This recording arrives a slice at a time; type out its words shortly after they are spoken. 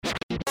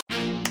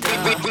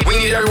We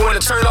need everyone to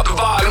turn up the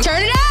volume.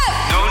 Turn it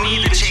up! No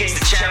need to change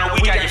the channel.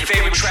 We got your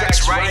favorite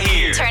tracks right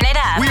here. Turn it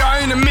up. We are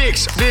in the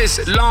mix this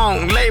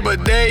long Labor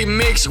Day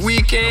mix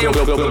weekend.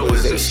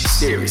 Globalization,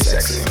 serious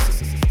sexy.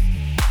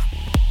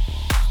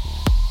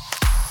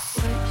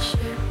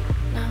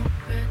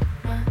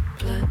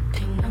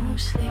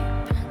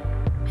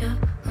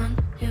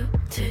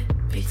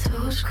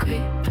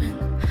 Creeping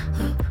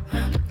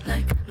around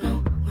like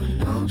no one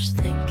knows.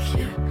 Think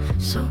you're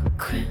so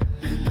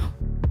criminal.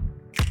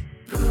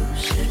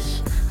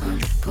 Bruises on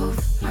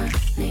both my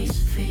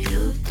knees for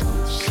you.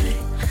 Don't say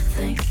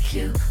thank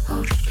you.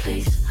 Oh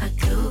please, I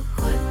do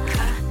what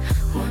I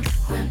want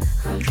when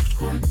I'm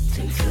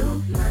wanting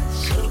too much.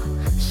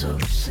 So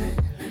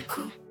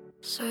cynical.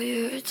 So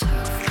you're a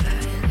tough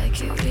guy, like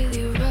you're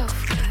really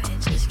rough guy.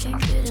 Just can't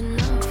get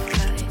enough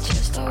guy.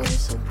 Just always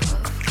so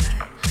rough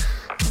guy.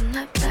 I'm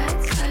that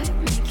bad type,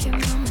 make your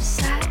mama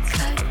sad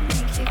type,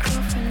 make your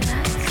girlfriend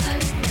that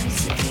type,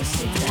 nice to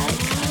kiss you that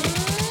type.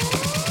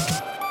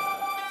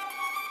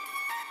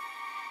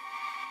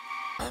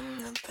 I'm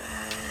the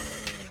bad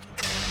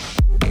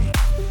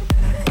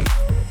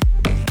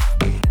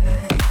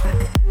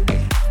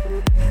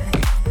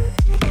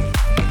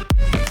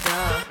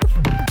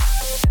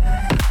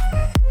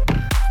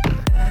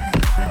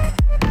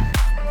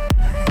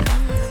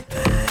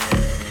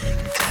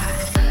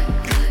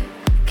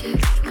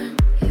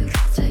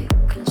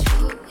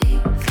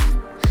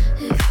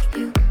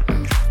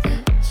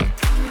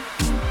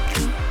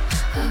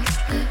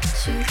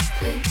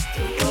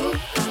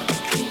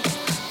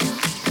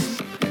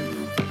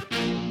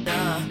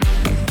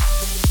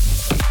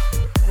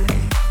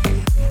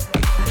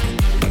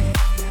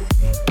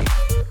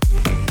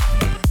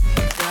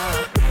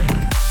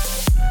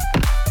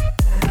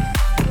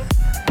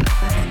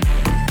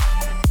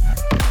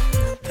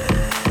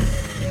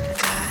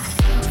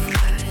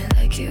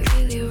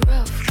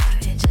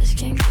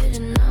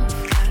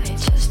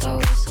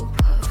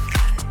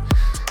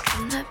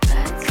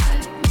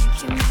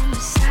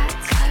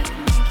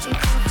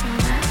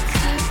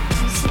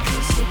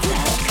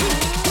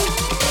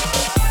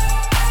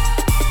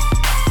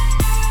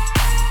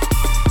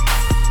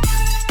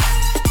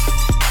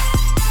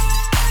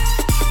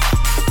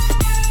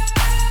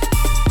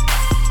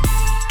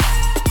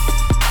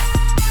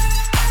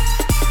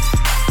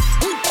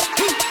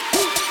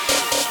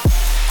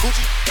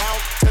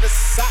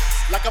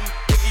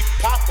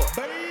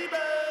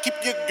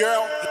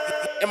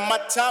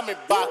Tommy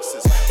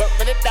boxes, but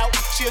when it out,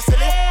 she a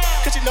silly.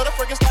 Cause she know the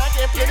friggin' style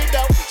getting plenty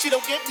dough. She don't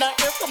get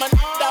nothing from a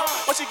doubt.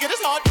 What she get is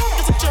hard, get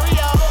some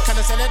Cheerios.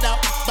 Kinda send it out,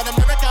 but I'm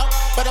never out.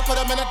 Better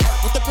put them in the dirt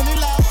with the penny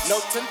low.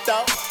 No tint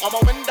out on my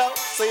window,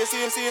 so you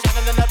see it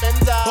shining in the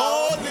Benzo.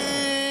 Holy,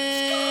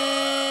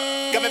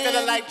 got me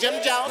feeling like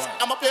Jim Jones.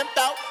 I'm a pimped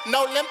out,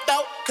 no limped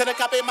out. Couldn't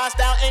copy my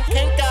style in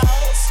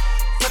Kinko's.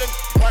 Put in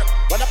work.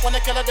 Run up on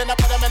the killer, then I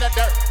put him in the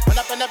dirt. Run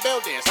up in the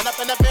buildings, run up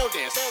in the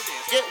buildings.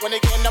 Get when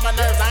they getting on my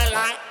nerves, I ain't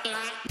lying.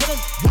 Put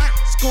him work.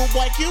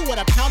 Schoolboy Q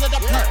with a pound of the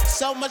perk.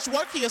 So much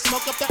work, he'll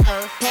smoke up the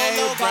earth.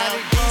 Polo brown,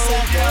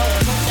 Eastside girl.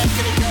 Fuck that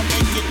kitty girl,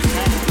 make it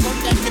turn. Fuck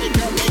that kitty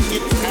girl, make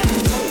it turn.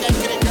 Fuck that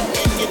kitty girl,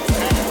 make it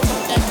turn.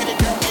 Fuck that kitty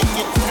girl, make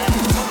it turn.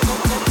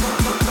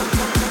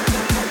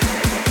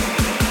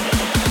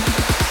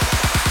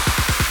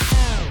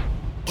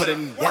 Put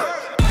in work.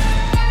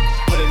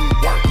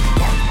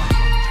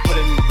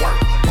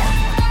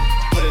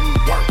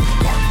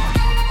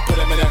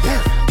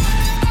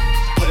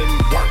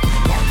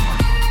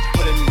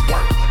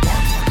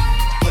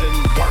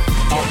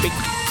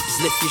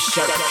 Lift your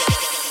shirt.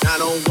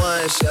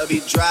 901 Shelby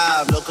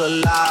Drive, look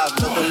alive,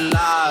 look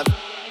alive.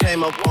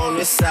 Came up on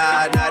this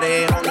side, now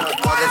they on the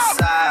other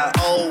side.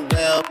 Oh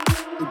well,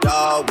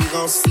 dawg, we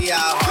gon' see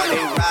how hard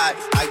they ride.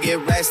 I get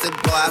racks to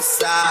go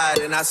outside,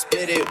 and I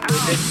spit it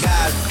with the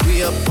guys.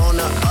 We up on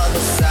the other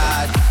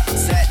side,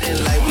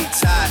 satin like we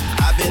tied.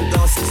 I've been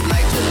gone since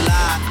like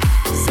July,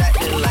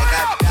 satin like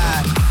I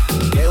died.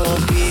 They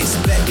won't be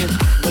expecting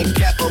when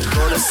Capo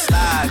gonna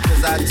slide,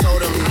 cause I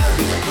told them that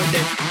we put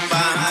that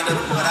behind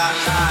us, but I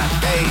lied.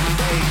 Hey,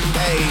 hey,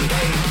 hey,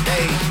 hey,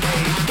 hey, hey,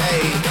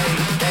 hey, hey,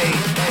 hey,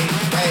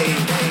 hey, hey,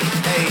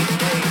 hey, hey,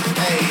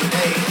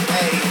 hey,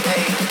 hey,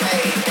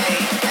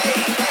 hey,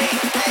 hey, hey, hey,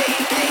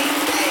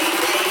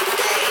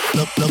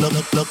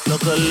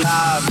 look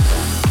alive.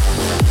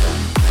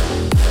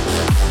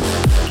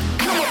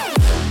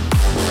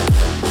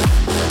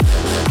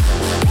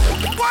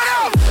 What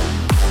up?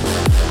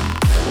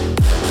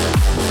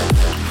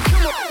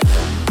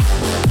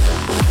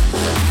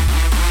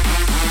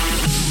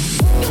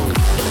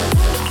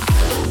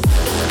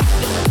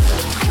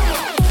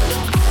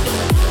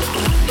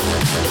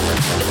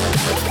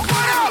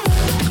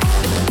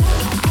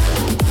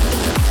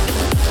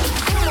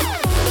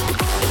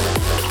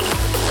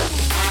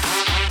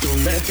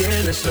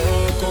 Tienes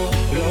loco,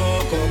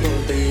 loco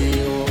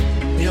contigo.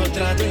 Yo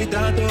trato y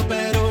trato,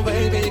 pero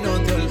baby no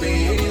te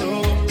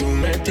olvido. Tú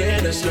me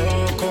tienes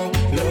loco,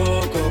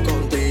 loco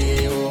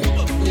contigo.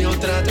 Yo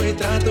trato y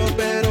trato,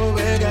 pero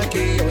ven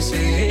aquí yo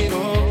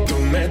sigo. Tú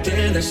me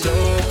tienes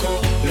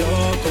loco,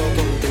 loco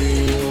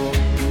contigo.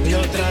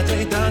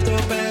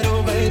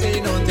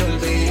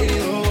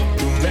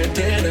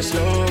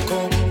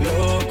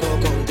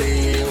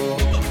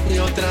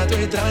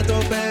 trato,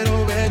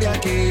 pero baby,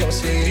 aquí yo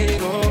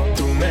sigo.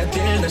 Tú me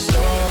tienes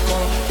loco,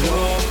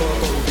 loco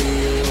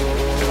contigo.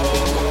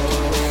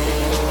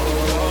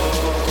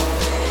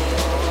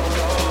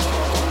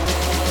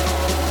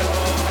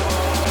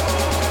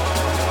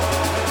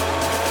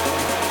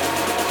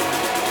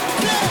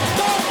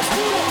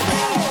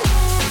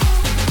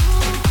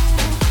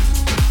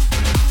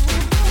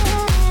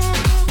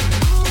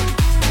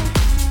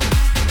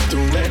 Tú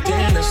me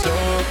tienes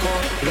loco,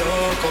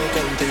 loco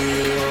contigo.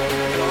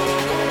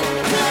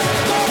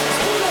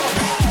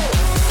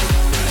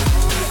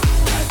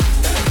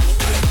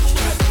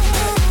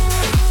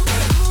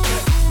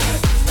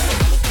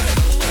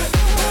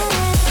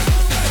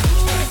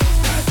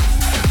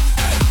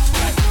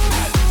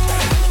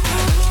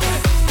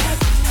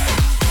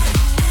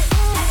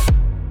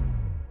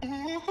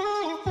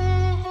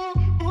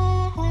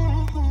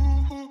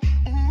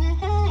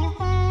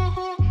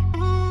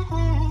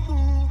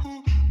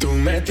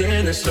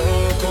 Tienes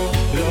loco,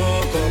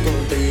 loco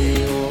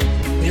contigo.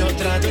 Yo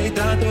trato y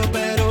trato,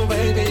 pero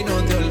baby no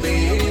te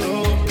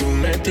olvido. Tú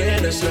me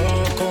tienes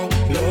loco,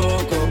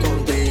 loco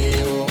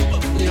contigo.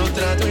 Yo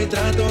trato y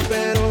trato,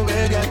 pero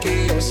baby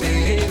aquí yo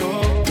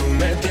sigo. Tú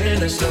me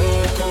tienes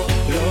loco,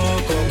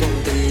 loco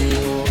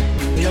contigo.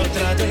 Yo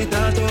trato y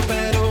trato,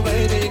 pero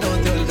baby no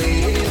te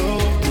olvido.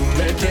 Tú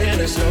me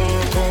tienes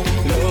loco,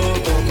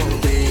 loco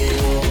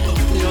contigo.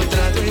 Yo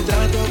trato y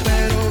trato,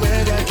 pero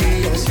baby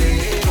aquí yo sigo.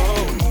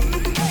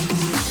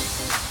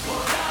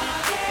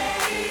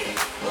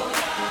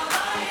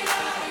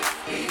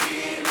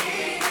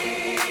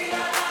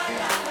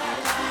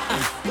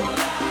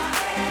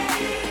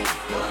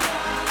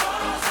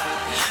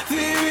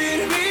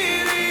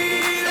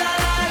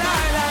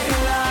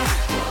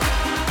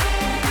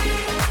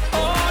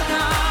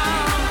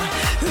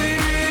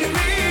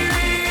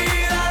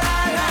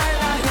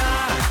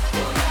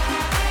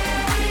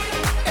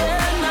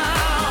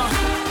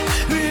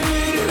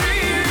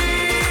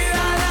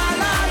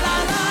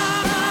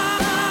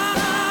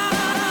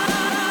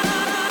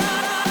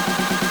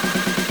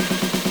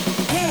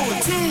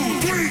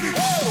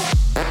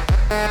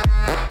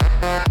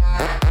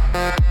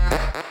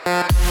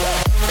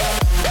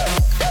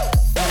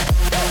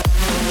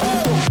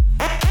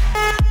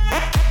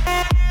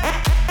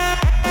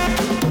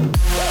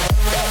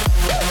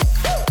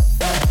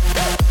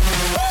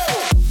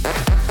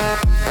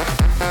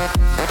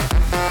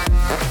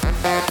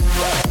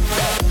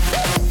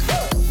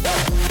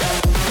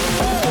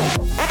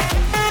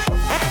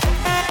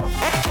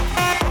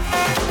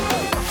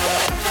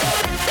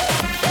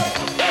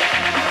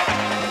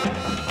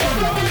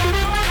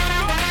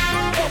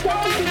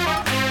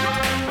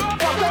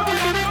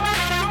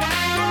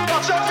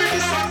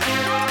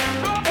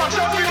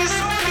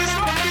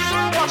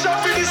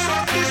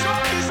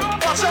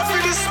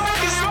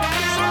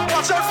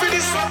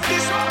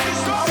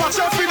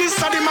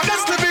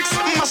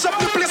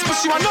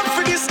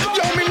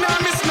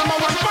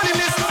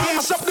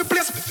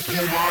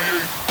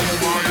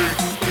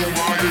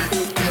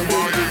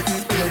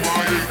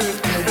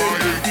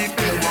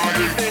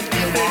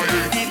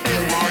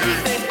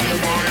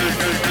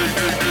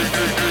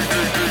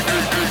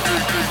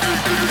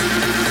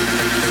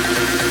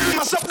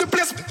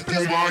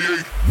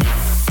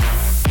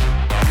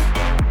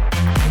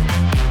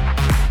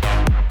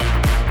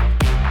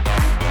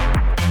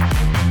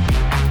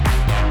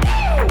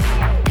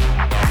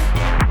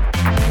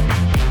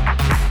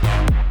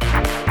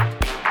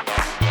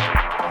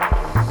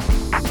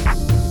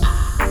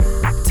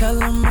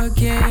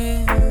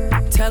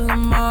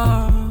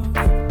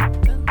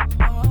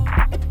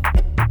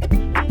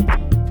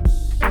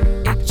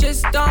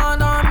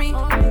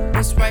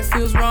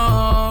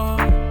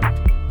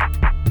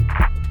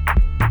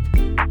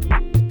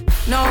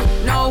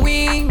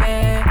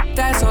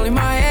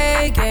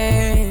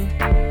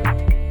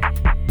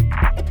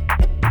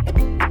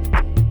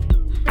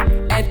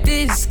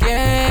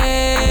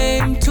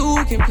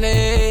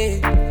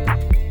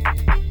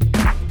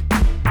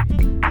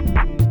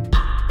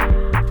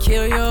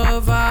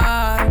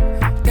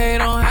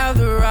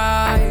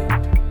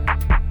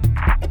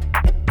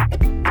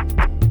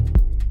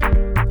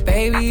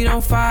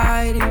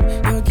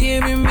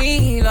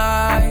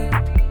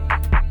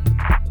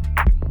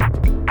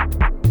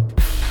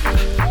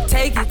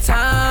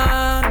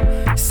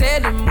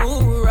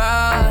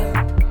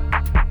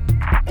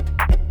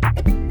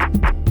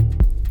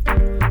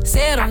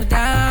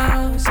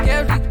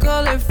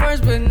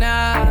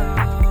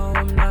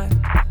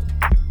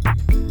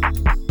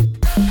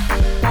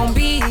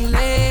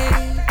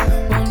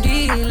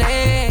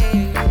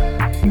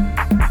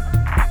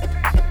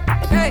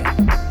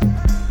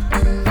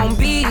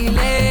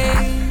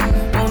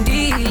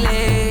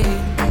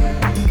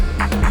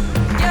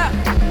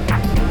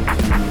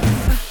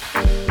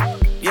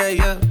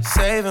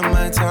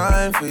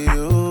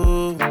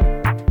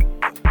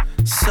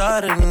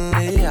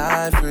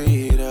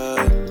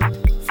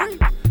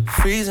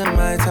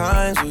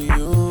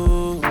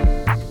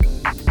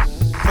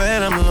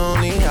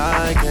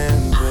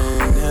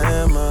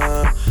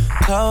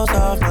 Close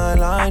off my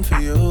line for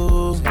you.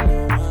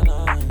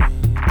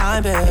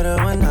 I'm better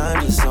when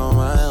I'm just on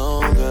my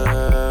own,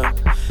 girl.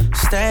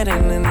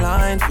 Standing in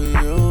line for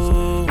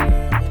you.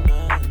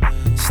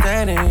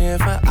 Standing here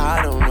for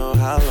I don't know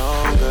how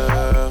long,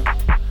 girl.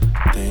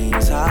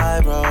 Things I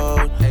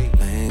wrote,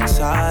 things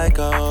I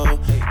go.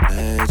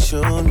 Let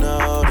you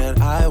know that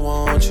I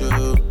want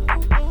you.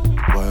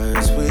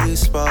 Words we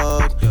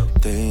spoke,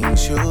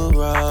 things you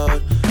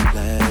wrote.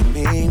 Let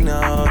me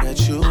know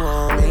that you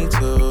want me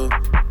to.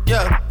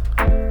 Yeah,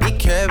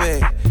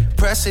 BKB,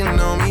 pressing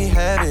on me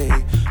heavy,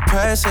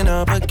 pressing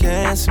up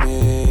against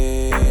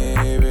me,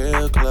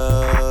 real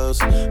close.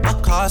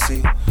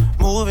 Makasi,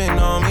 moving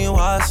on me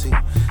wasi.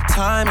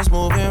 Time is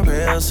moving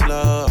real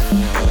slow.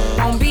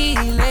 Won't be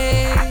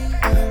late,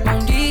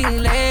 won't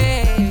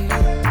delay.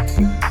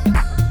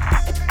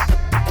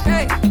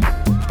 Hey,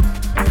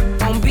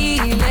 won't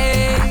be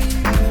late,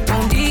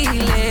 won't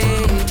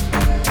delay.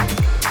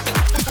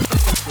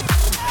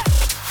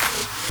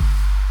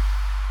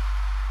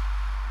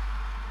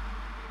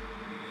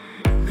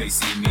 They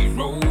see me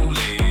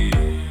rolling,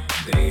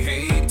 they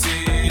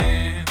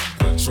hating,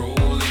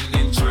 controlling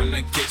and trying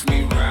to catch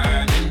me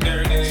riding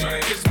dirty.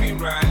 Trying to catch me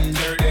riding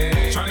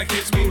dirty. Trying to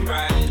catch me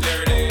riding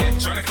dirty.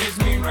 Trying to catch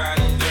me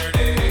riding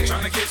dirty.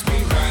 Trying to catch me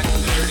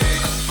riding dirty.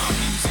 My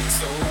music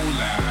so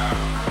loud,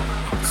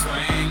 I'm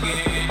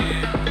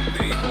swinging.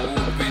 They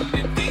hoping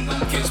that they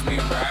gon' catch me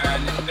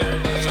riding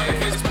dirty. Trying to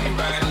catch me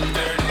riding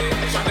dirty.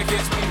 Trying to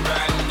catch me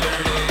riding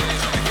dirty.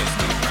 Trying to catch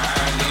me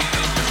riding.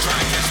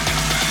 Trying to catch me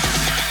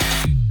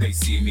riding. They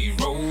see me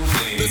rolling.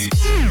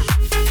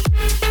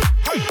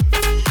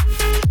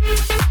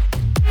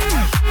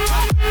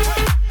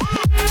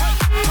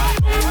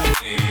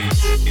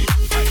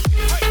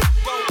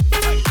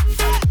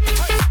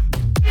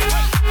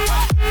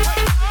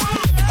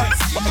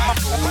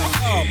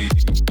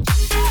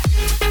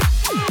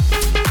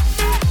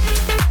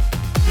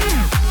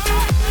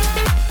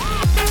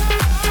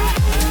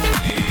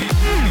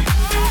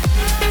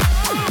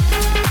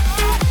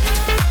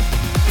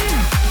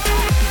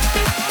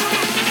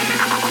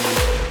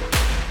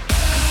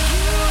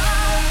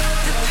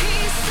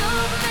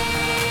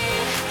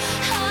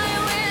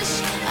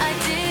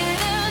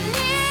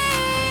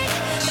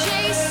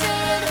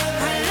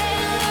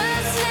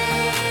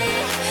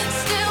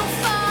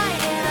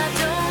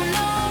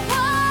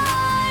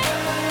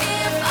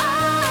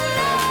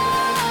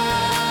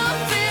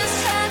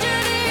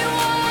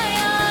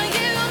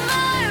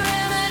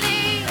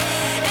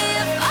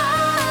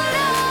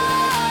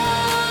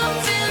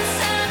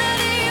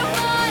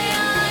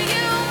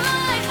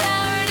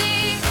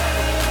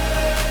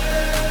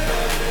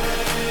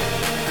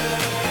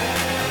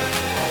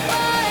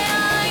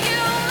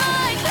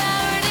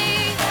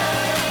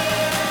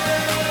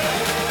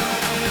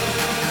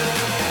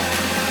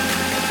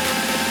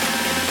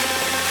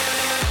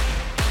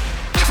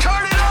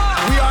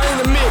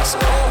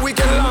 All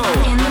weekend long.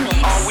 In the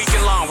mix. All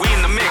weekend long, we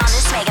in the mix. On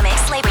this Mega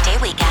Mix Labor Day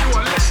weekend. You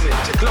are listening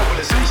to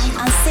Globalization.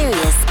 On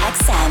Sirius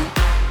XM.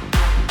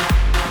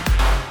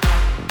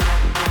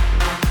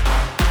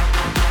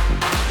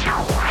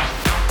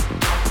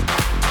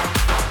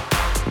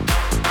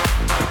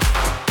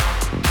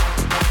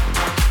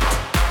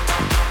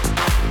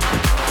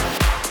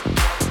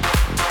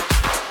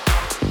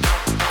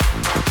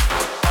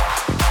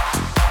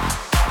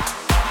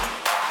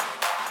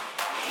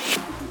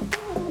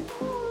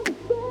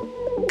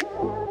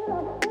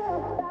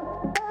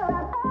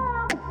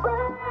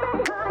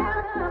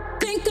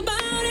 Think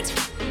about it.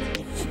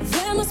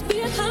 There must be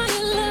a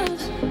higher love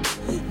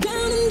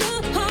down in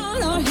the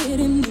heart or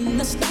hidden in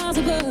the stars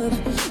above.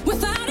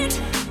 Without it,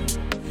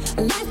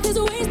 life is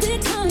a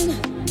wasted time.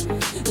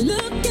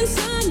 Look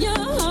inside your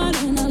heart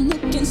and I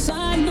look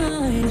inside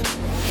mine.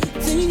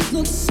 Things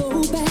look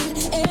so bad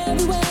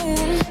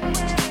everywhere.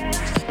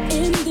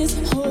 In this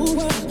whole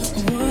world,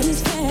 what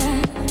is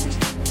fair?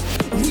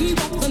 We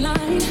walk the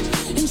line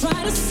and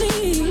try to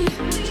see,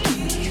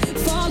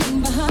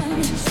 falling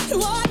behind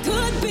what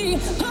could be.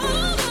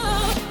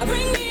 Oh,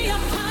 bring me a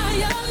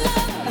higher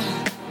love.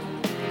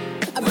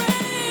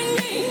 Bring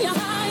me a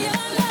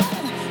higher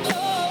love.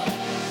 Oh,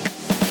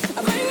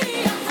 bring me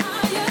a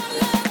higher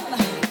love.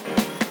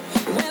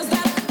 Where's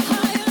that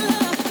higher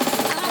love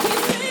I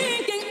keep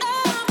thinking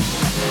of?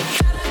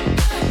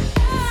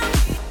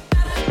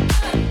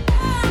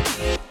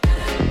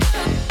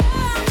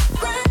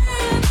 Bring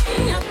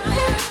me a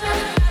higher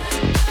love.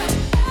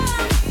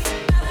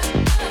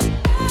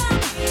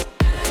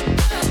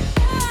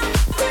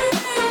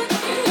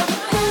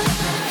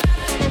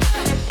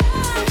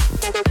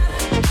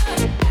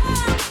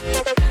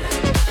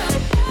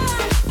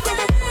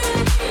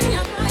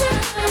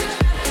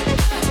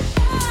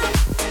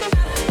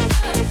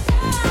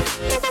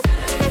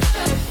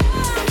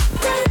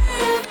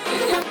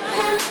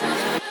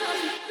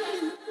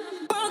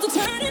 Worlds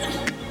are turning,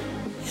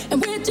 and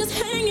we're just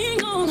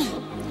hanging on,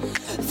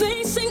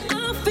 facing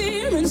our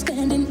fear and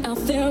standing out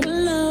there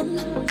alone.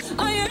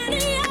 I yearn,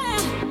 yeah,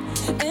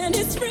 and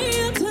it's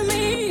real to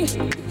me.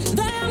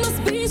 There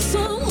must be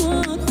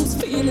someone who's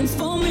feeling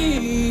for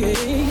me.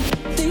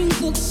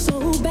 Things look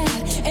so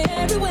bad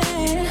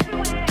everywhere.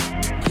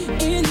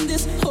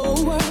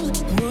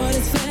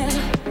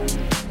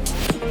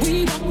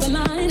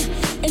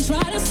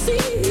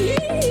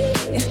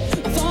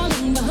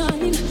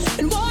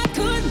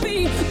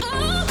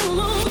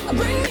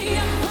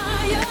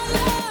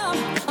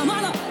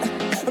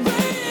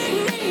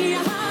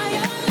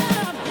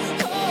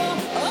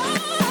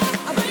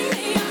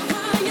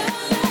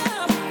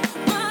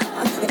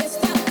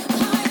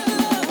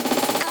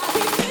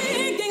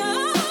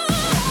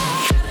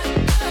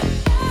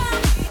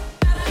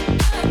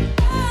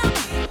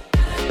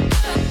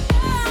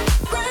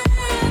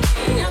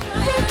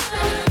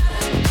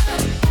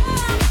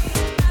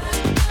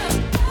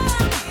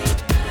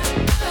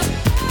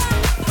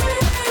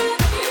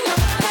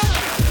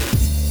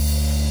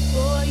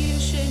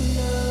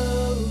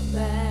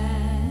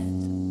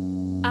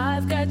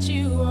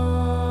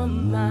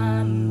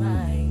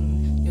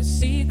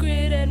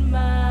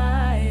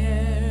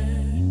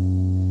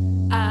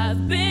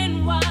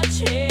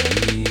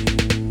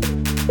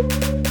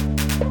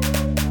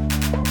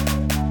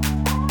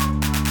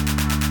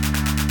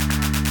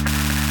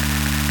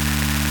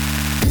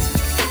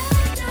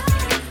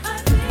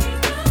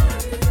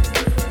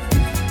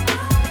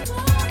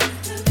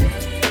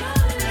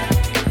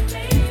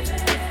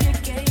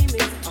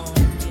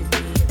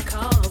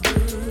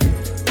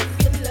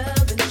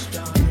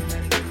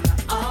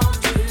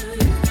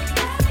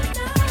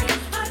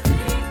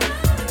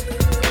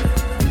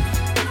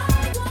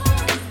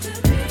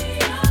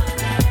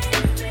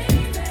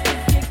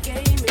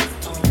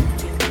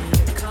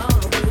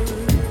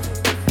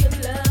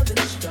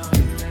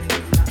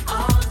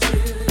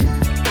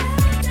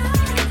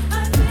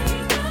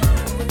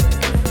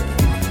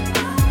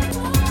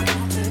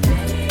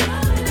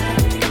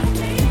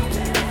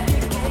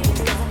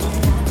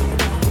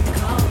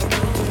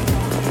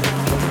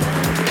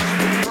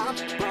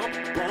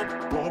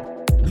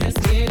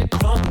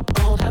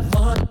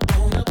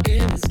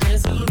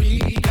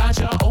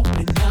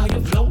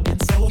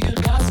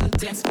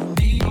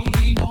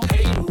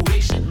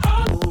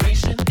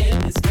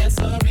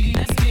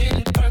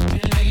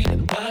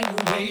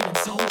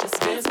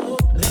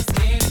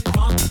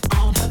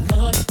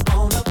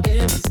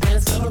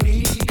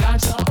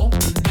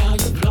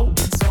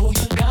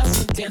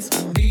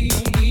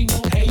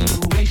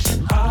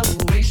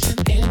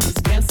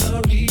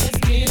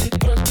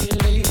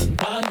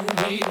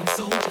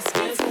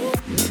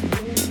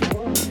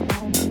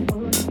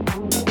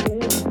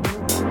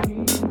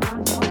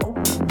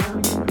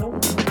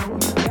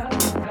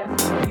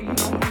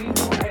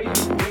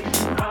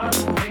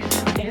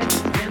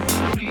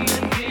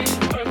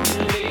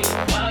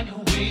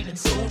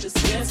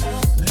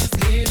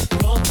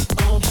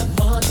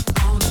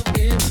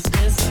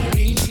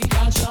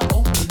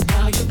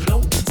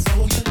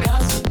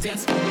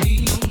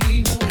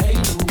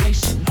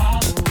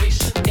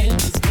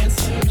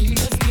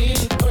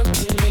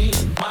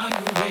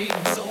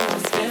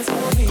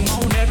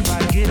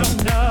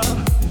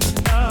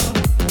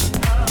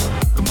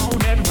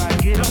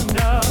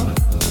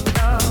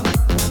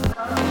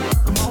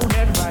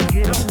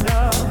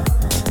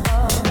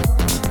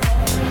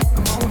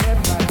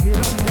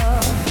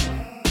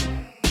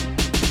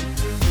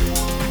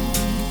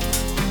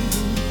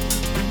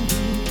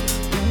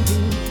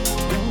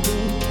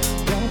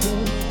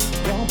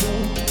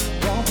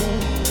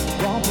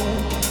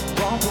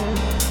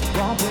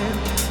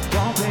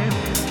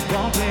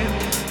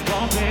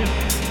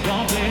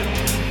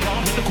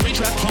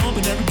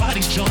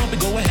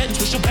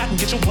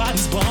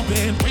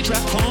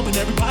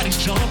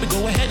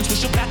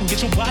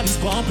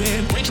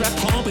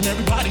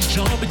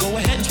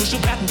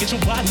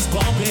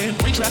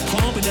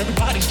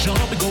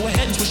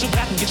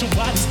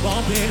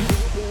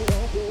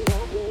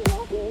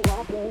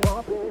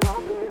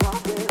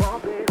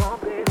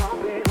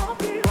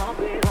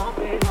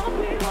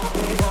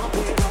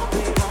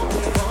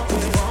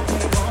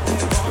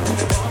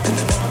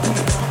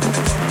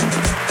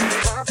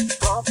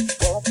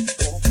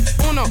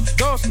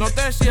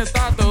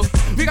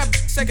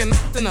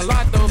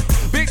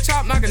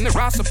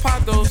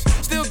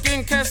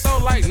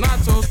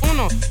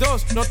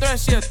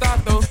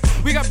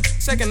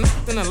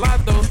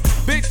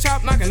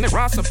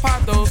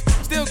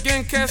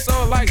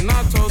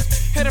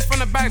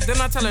 Then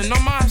I tell her no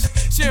mas.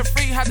 She a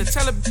freak, had to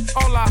tell her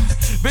hola.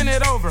 Bend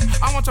it over,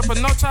 I want your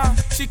panocha.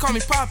 She call me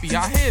Poppy,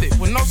 I hit it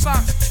with no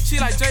socks. She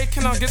like, Jay,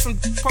 can I get some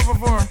por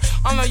favor?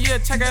 I'm like, yeah,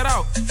 check it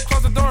out.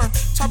 Close the door,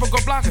 chopper go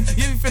block her.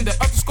 You finna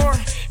up the score.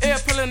 Air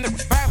pillin' the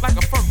back like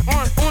a fuck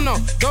orange. Uno,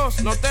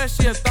 dos, no tres,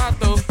 she a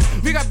tato.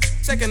 We got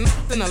second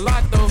in a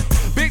lot though.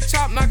 Big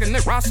chop knocking the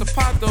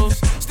zapatos.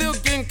 Still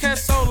getting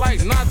queso like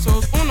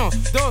nachos. Uno,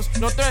 dos,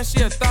 no tres,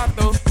 she a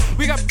tato.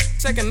 We got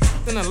second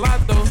in a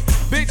lot though.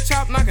 Big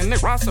chop knocking the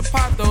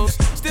zapatos.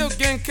 Still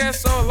getting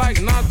queso like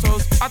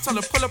nachos. I tell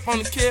her pull up on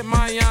the kid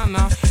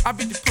Mariana. I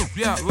beat the poop,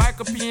 yeah, like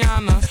a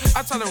piano.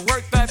 I tell her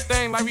work that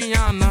thing like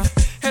Rihanna.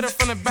 Hit her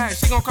from the back,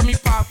 she gon' call me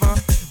Papa.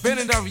 Bend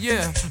it over,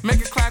 yeah,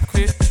 make it clap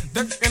quick.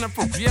 Duck in the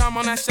poop, yeah, I'm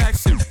on that shack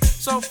shit.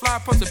 So fly,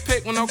 post a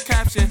pic with no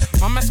caption.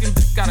 My Mexican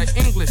bitch got an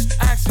English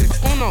accent.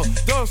 Uno,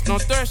 dos, no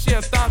tres, she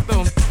a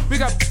tato. We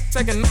got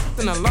taking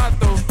nothing a lot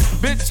though.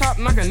 Big chop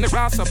knocking the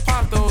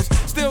zapatos.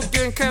 Still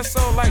getting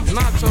queso like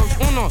nachos.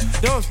 Uno,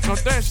 dos, no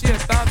tres, she a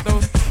tato.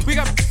 We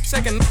got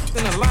taking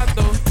nothing a lot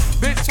though.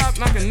 Big chop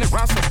knocking the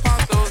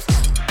zapatos.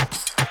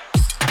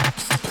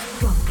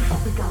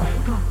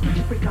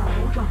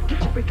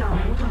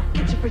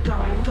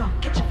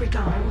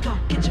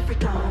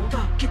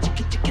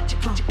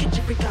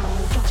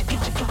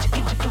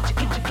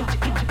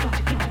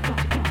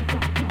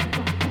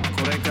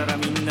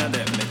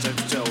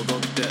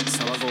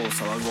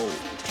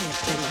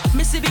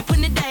 Mississippi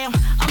putting it down,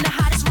 I'm the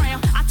hottest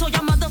round. I told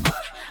y'all mother,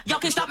 y'all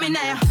can't stop me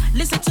now.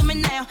 Listen to me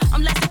now,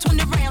 I'm less than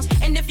 20 rounds.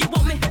 And if you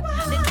want me, then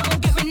come on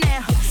get me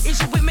now. Is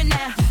you with me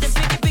now? Then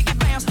biggie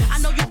bounce. I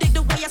know you dig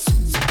the way I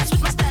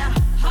switch my style.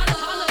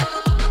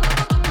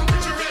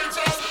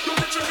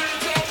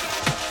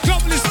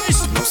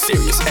 No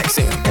Sirius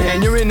XM.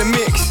 And you're in the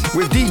mix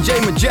with DJ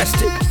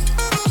Majestic.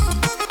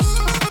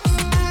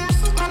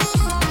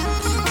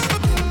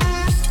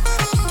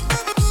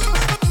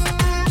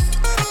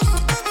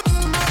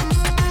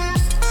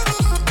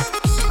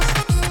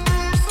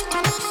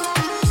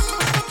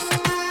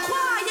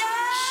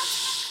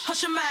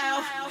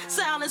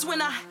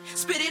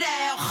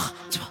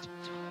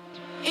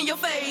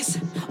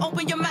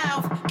 Open your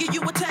mouth, give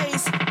you a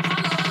taste. I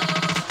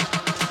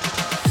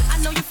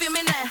know you feel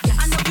me now.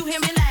 I know you hear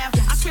me loud.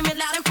 I scream it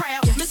loud and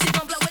proud. Missy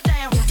gon' blow it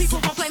down.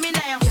 People gon' play me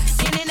now.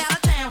 In and out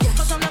of town,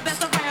 cause I'm the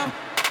best around.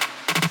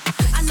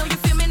 I know you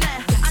feel me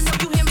now. I know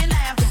you hear me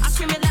loud. I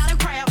scream it loud and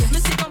proud.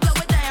 Missy gon' blow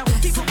it down.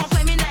 People gon'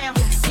 play me now.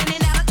 In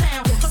and out of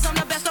town, cause I'm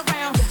the best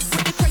around.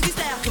 With the crazy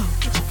style. Go,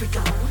 get your freak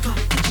on. Go,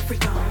 get your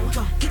freak on.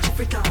 Go, get your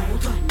freak on.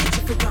 Go,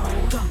 get your freak on.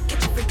 Go,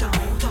 get your freak on.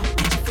 Go, get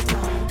your freak on.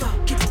 Go,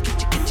 get your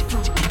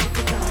freak on.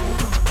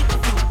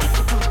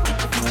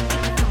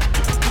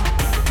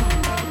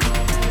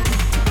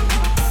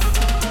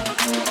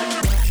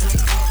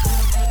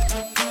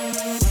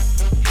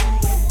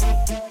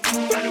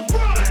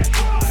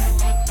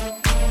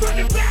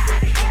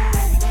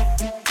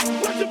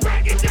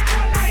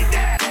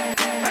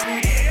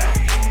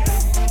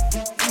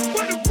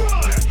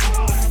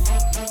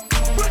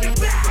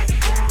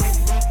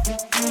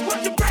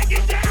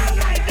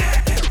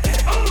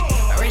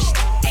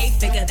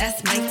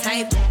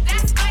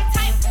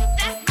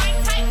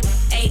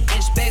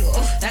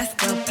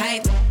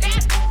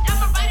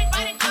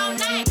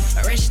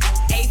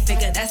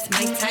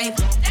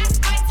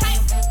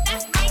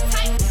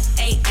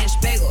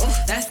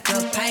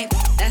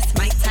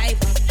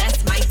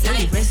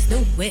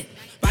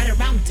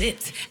 I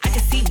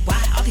can see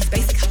why all these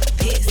basic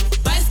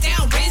pissed.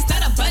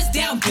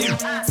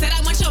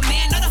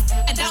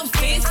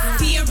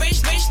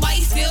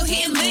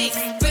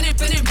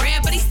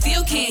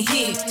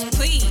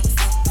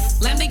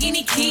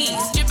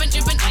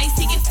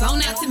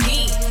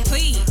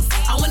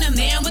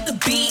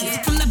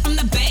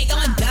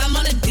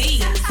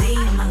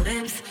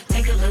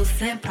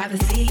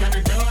 privacy on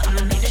the door.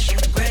 I'ma make the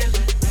shit grip.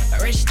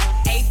 A rich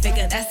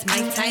 8-figure, that's my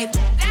type.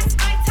 That's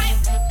my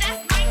type.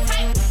 That's my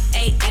type.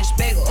 8-inch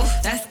bagel,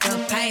 that's the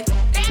pipe.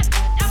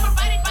 I'ma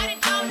ride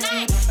it all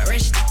night. A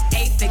rich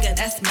 8-figure,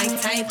 that's my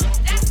type.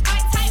 That's my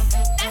type.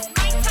 That's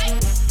my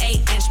type.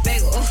 8-inch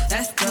bagel,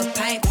 that's the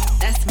pipe.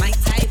 That's my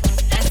type.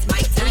 That's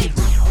my type.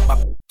 My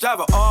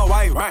driver all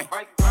white, right?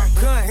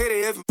 Couldn't hit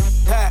it if you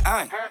had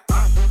I ain't.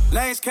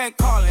 Lanes can't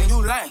call and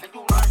you lame.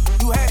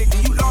 You had it,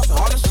 then you lost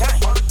all the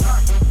shine.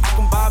 I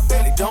can buy a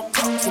Bentley, don't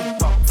talk to me.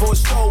 For a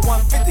show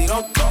 150,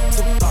 don't talk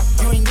to me.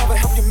 You ain't never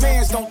helped your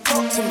mans, don't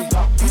talk to me.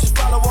 You should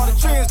follow all the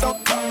trends, don't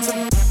talk to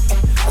me.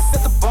 I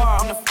set the bar,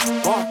 I'm the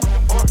bar.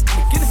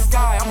 Get the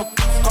sky, I'm a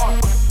star.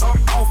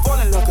 I don't fall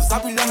in love, cause I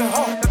be loving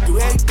hard. Do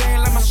everything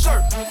like my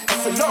shirt,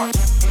 it's a large.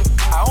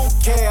 I don't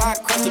care, I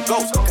crush the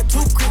ghost. Got 2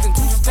 cribs and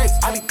 2 states,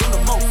 I be doing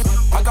the most.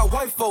 I got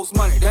white folks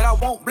money that I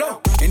won't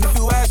blow. And if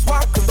you ask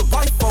why, cause the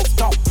white folks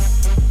don't.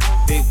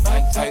 Big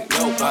bank, tight,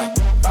 low bank.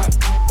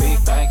 Big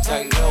bank,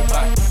 tight, low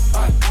bank.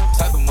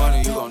 Type of money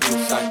you gon'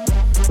 need sight.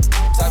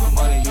 Type of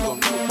money you gon'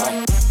 need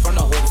bite. From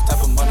the hood, this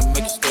type of money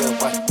make you stay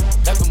white.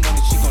 Type of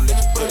money she gon' let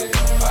you put it in the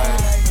fight.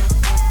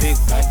 Big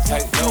bank,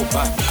 tight, low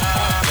bank.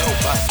 Low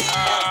bank,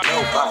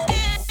 low bank.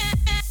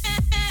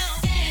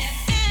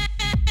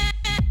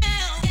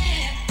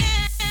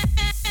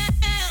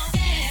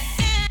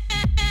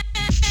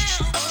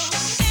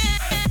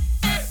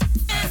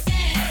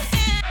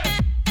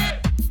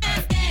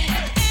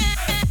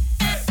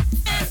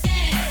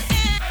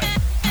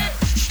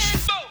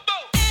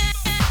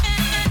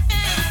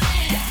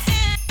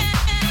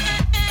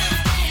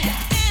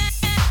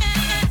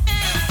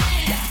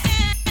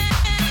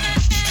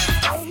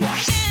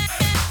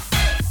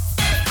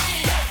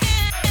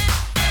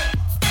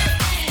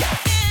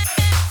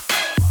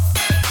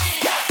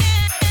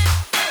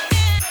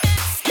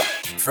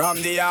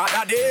 From the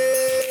other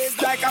days,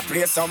 like I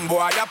play some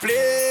boy I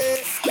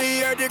play.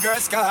 Hear the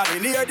girls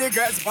calling, hear the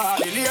girls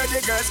bawling, hear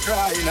the girls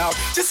crying out.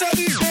 Just say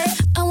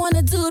I want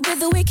a dude with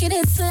the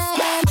wickedest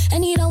slam. I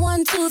need a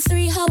 1, 2,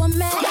 3, how a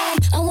man.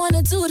 I want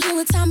a dude who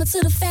would time it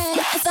to the fan.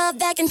 I thought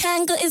that can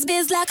handle his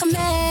biz like a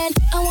man.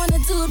 I want a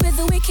dude with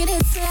the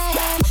wickedest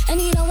slam. I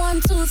need a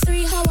 1, 2,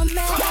 3, how a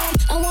man.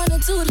 I want a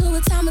dude who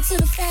would time it to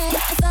the fan.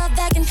 I thought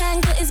that can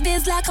handle his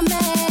biz like a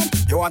man.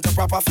 You want a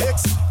proper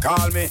fix?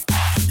 Call me.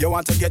 You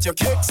want to get your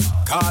kicks?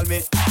 Call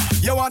me.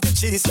 You want the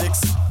cheese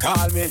sticks?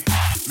 Call me.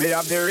 Me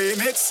have the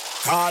remix?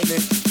 Call me.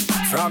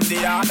 From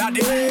the other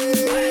day.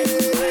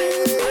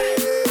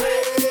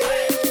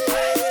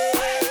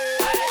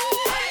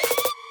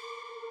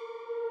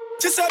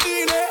 Just a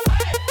minute.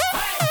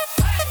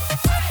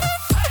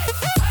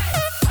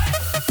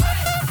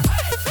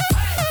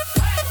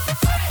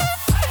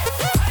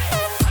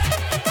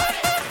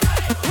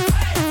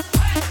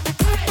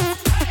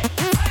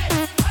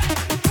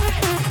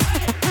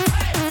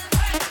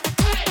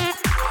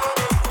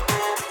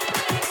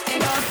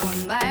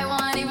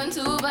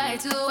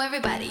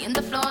 Everybody in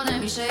the floor,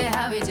 let me show you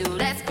how we do.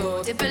 Let's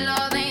go. Dip it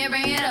low, then you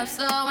bring it up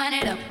slow. Wind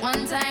it up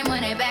one time,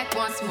 wind it back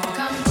once more.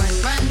 Come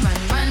run, run,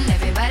 run, run.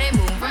 Everybody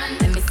move, run.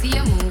 Let me see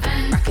you move.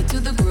 And rock it to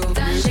the groove.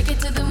 Shake it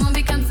till the moon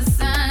becomes the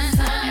sun.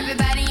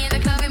 Everybody in the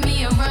club, give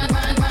me a run,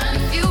 run, run.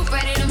 If you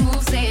ready to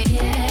move, say it,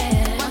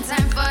 yeah. One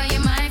time for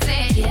your mind,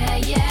 say it, yeah,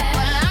 yeah.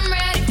 Well, I'm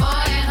ready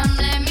for you. Come,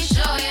 let me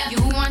show you.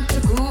 You want to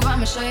groove,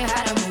 I'ma show you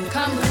how to move.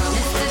 Come, come.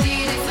 Mr.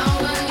 DJ,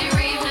 song on the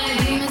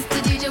replay. Mr.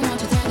 DJ, won't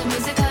you turn the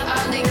music up?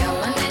 All they go.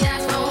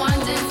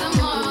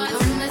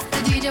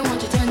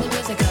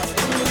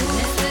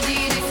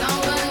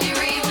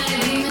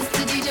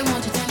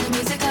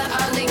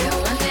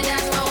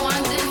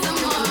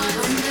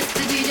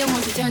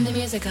 Turn the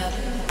music up.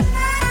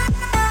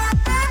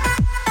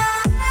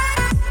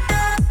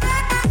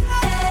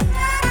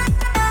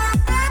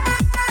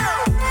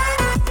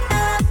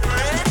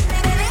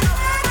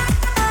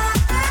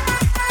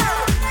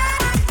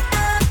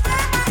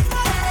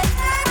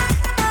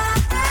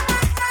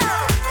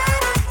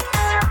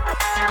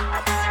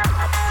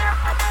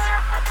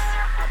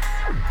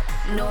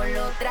 No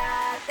lo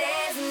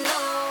trates,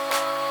 no.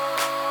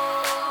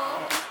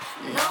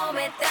 No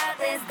me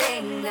trates de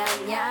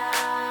engañar.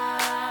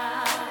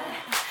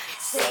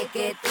 Sé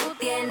que tú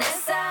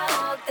tienes a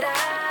otra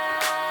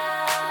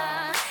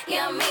y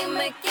a mí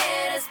me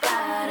quieres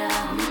para.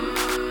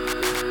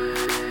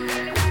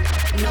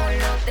 No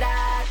lo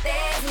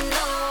trates,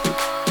 no.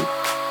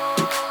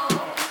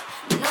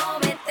 No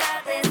me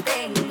trates de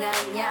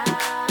engañar.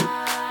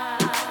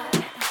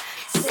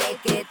 Sé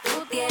que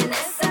tú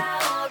tienes a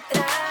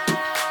otra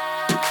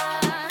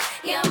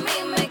y a mí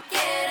me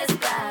quieres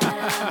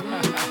para.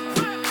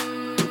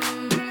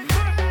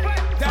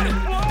 Dale,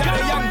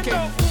 Yankee.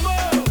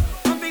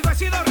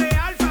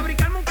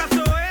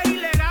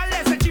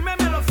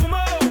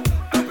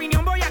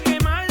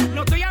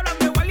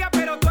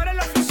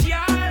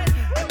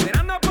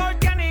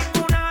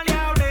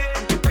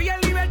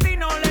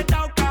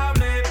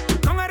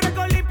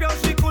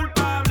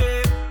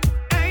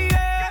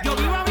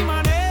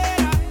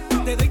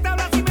 Te doy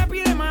tablas y me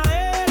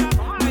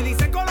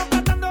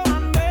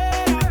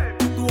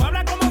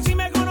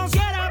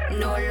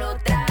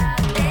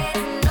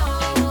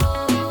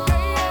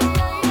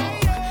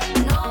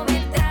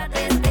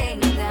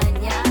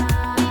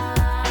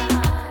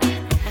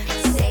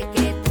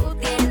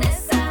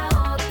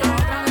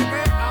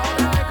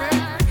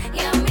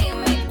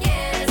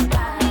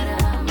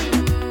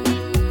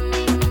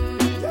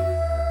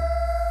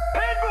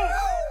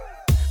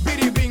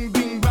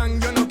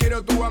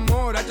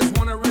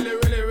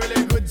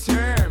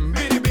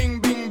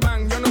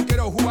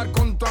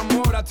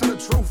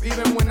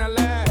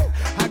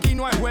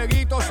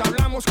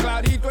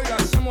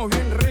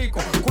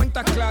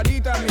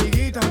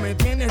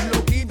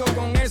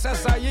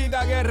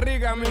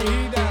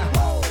mijita.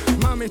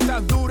 Mami,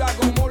 estás dura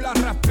como la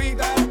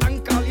raspita, tan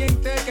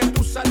caliente que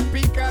tú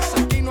salpicas.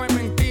 Aquí no hay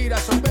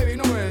mentiras, so baby,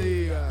 no me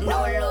digas.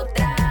 No lo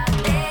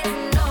trates,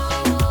 no.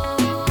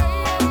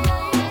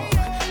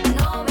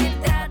 No me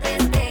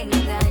trates de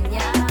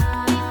engañar.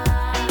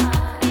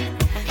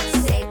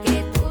 Sé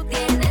que tú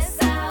tienes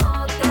a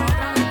otra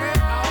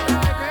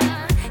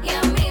y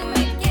a mí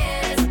me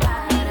quieres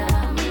para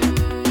mí.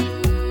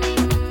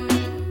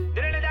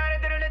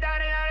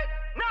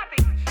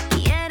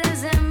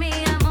 Quieres de mi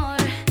amor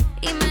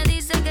y me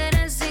dice que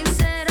eres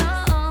sincero.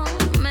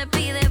 Me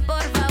pide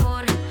por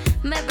favor,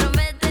 me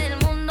promete el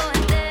mundo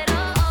entero.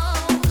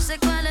 Sé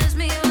cuál es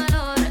mi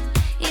valor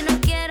y no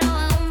quiero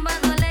a un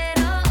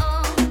bandolero.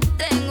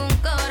 Tengo un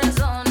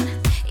corazón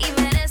y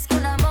merezco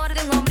un amor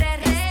de un hombre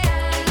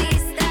real.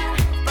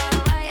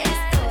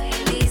 Estoy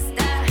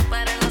lista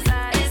para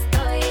gozar,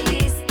 estoy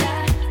lista.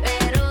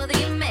 Pero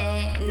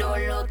dime, no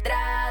lo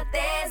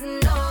trates,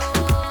 no.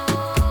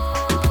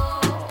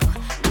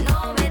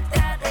 No me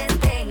trates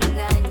de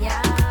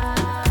engañar.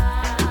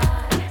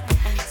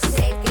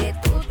 Sé que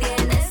tú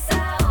tienes a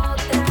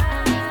otra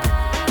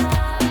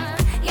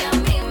y a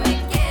mí me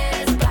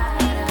quieres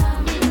para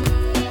mí.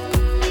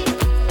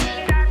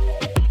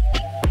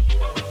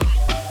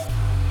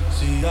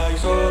 Si hay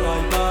sol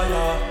hay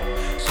playa,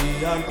 si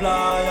hay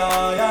playa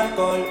hay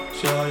alcohol,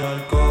 si hay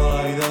alcohol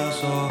hay de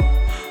eso,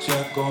 si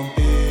es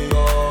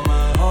contigo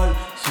mejor.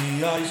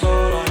 Si hay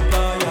sol hay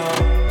playa,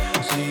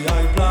 si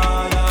hay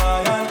playa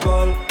hay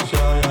alcohol, si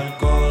hay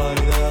alcohol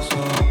hay de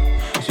eso,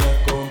 si es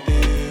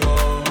contigo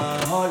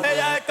mejor.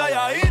 Ella es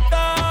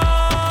calladita,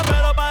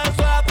 pero pa'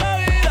 eso es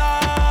atrevida.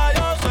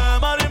 Yo sé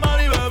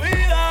mari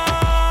bebida,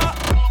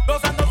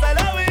 gozándose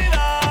la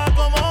vida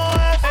como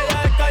es. Ella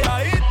es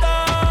calladita,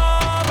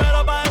 pero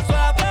pa' eso es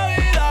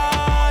atrevida.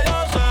 Yo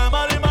sé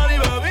mari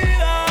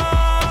bebida,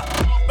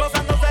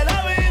 gozándose la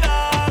vida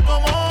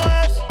como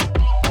es.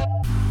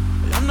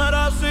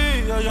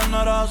 Ella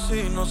no era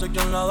así, no sé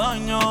quién la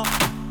dañó.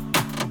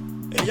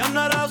 Ella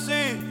no era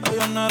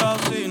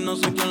así, no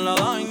sé quién la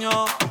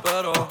dañó.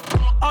 Pero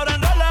ahora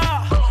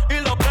enrola y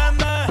lo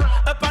prende.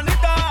 Es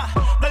panita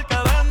del que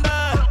vende.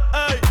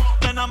 Ey,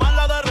 nena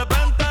mala de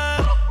repente.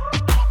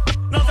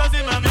 No sé si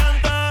me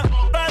miente,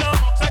 pero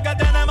sé que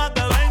tiene más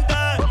de 20.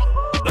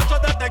 Los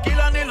shots de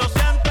tequila ni lo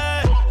siente.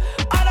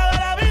 Ahora de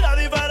la vida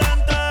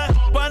diferente.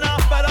 Buena,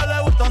 pero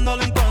le gusta un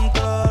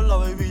delincuente. La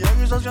baby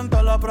llega y se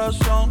siente la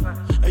presión.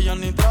 Ella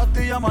ni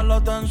trata y llama la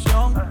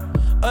atención.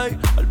 Ey,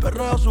 el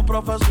perreo es su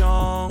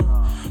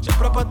profesión.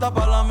 Siempre puesta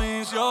para la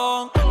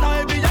misión. La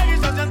baby llega y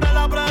se siente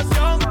la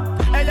presión.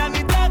 Ella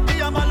ni trata y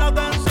llama la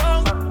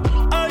atención.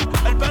 Ey,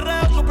 el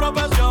perreo es su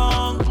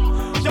profesión.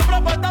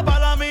 Siempre puesta para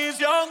la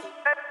misión.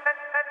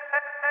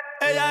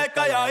 Ella es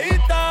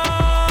calladita,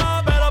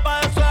 pero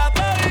pa' eso es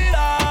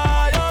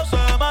atrevida. Yo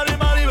sé mari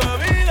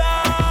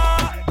bebida,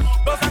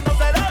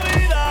 gozándose la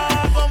vida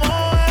como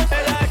es.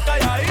 Ella es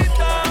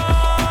calladita,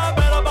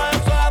 pero pa'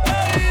 eso es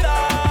atrevida.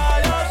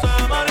 Yo sé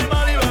mari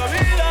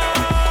bebida,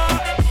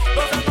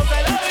 gozándose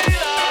la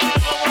vida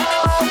como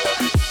es.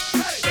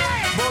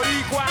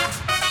 Boricua,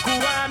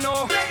 cubano.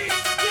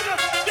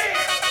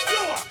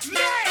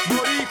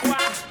 Boricua,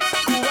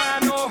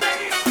 cubano.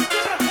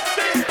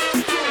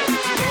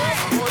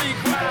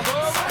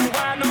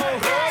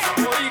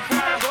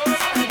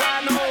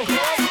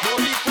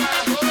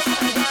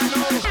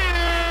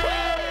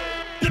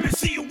 Let me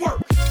see you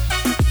work.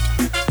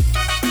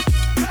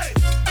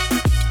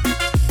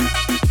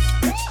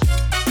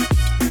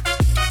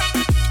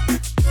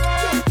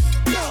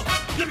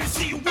 Let me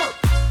see you work.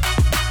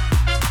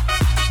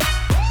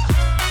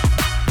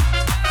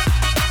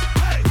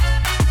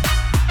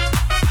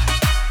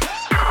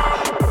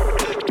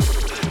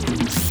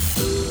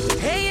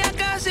 Ella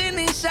casi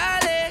ni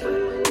sale,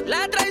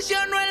 la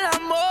traición no el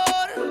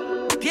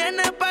amor.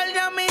 Tiene par de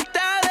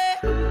amistades,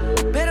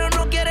 pero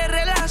no quiere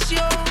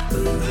relación.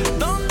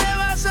 Donde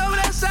va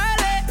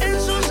sobresale, en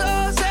sus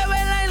ojos se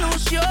ve la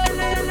ilusión.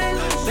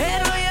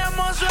 Pero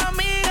llamó a su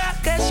amiga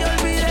que se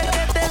olvide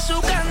que esta es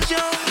su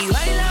canción. Y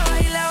baila,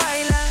 baila,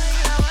 baila,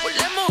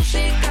 ponle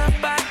música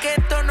pa' que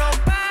esto no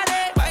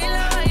pare.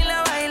 Baila,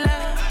 baila, baila,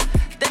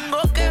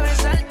 tengo que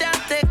besarte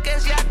antes que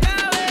se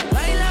acabe.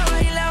 Baila,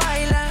 baila,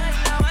 baila,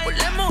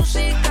 ponle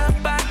música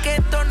pa' que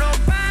esto no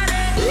pare.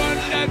 Run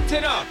that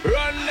thing up,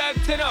 run that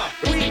thing up.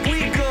 We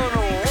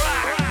gonna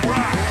rock,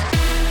 rock.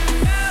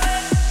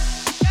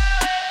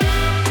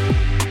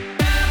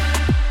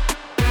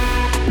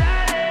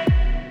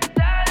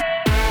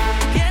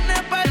 Tiene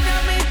par de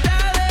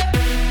amistades,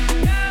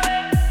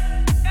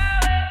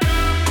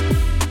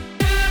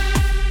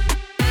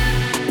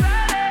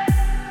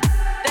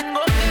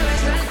 tengo que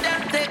besarte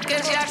antes que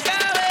se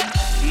acabe.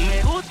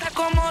 Me gusta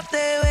cómo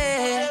te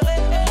ves,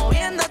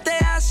 moviéndote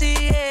así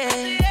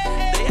es,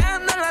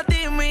 dejando la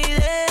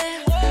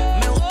timidez.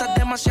 Me gustas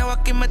demasiado,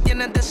 aquí me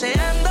tienes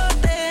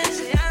deseándote,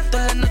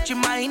 toda la noche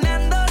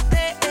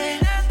imaginándote,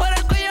 por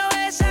el cuello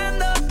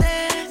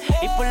besándote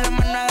y por la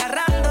mano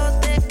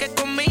agarrándote, que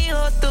conmigo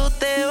tú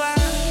te vas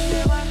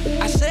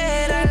a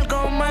hacer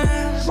algo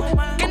más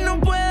que no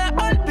pueda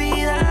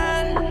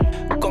olvidar.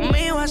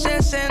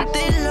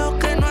 sentir lo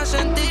que no has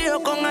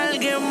sentido con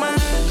alguien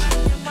más.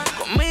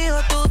 Conmigo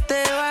tú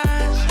te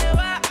vas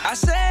a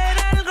hacer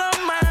algo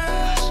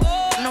más.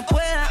 No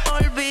puedas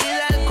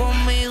olvidar,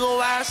 conmigo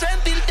vas a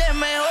sentirte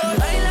mejor.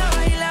 Baila,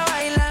 baila,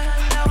 baila,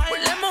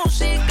 ponle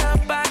música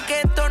pa'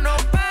 que esto no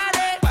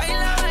pare.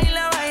 Baila,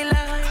 baila,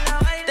 baila,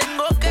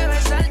 tengo que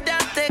besarte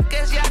antes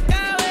que se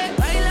acabe.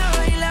 Baila,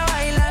 baila,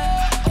 baila,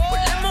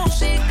 ponle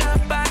música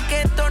pa'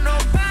 que esto no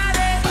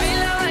pare.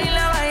 Baila,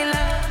 baila,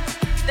 baila,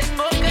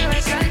 tengo que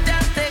besarte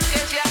antes que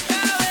se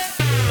acabe.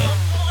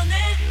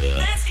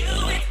 Let's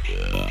do it,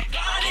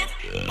 got it,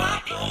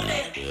 pop on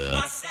it,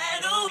 my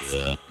saddle's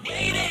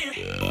waiting,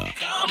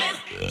 come and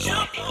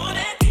jump on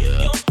it.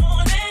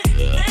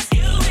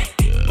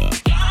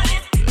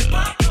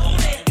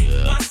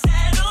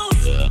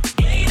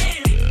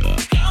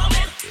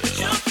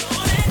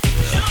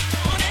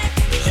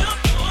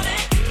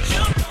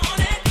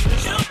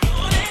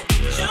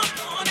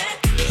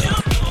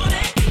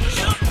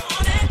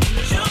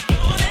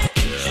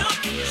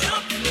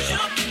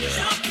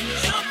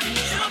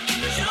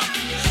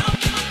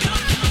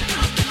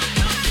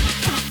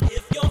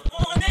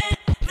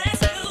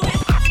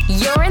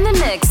 You're in the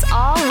mix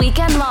all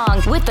weekend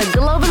long with the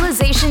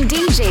Globalization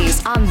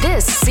DJs on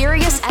this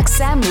Sirius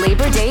XM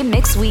Labor Day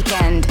Mix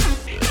Weekend.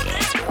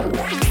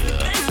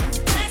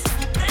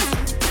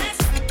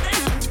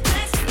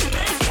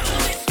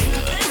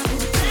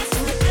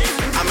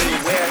 I mean,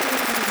 where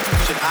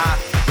should I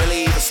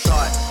really even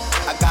start?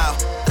 I got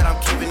that I'm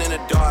keeping in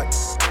the dark.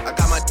 I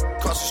got my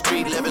across the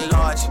street living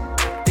large.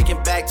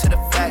 Thinking back to the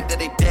fact that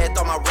they dead,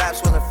 thought my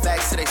raps wasn't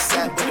facts, so they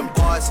sat with them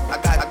bars. I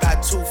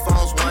got two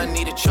phones, one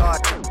need a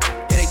charge.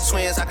 Yeah, they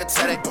twins, I could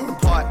tell they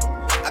apart.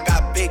 I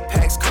got big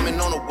packs coming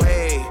on the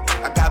way.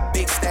 I got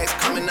big stacks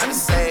coming out to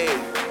save.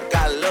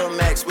 Got Lil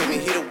Max with me,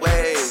 he the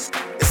wave.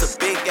 It's a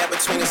big gap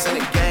between us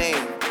and the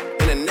game.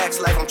 In the next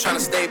life, I'm trying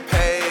to stay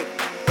paid.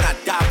 When I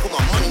die, put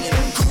my money in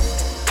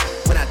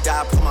the When I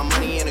die, put my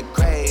money in the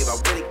grave. I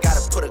really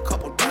gotta put a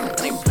couple down in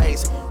their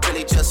place.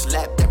 Really just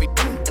lapped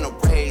everything in a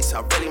race.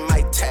 I really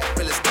might tap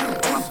realest down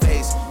on my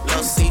face.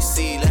 Lil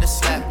CC, let it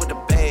slap with the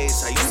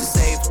bass. I used to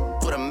save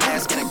with a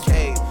mask in a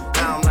cave.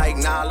 Now I'm like,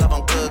 nah, love,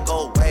 I'm good,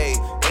 go away.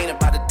 Ain't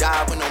about to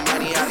die with no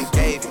money I done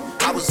gave you.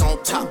 I was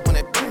on top when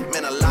it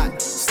meant a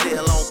lot.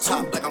 Still on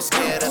top like I'm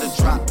scared of the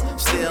drop.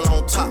 Still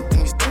on top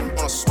and these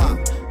wanna swap.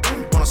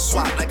 Wanna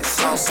swap like it's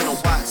sauce in a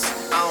box.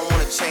 I don't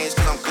wanna change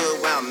cause I'm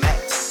good where I'm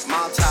at.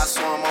 Montage,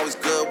 so I'm always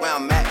good where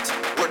I'm at.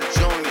 Word to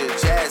Junior,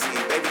 Jazzy,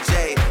 Baby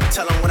J.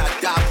 Tell them when I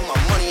die, put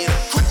my money in a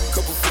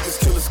couple figures,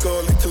 kill a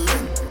skull and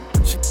collect.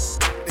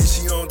 Then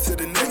she on to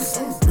the next.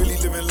 Really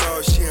living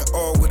large, she ain't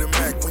all with a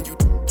Mac. When you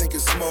think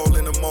it's small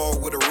in the mall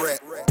with a rat.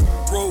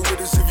 Roll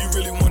with us if you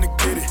really wanna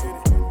get it.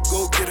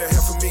 Go get a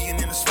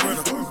 $500,000 in a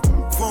Sprinter.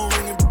 Phone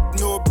ringing,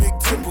 no a big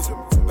tipple.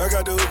 I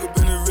got the hook up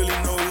and there really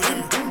no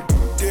limit.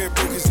 Dead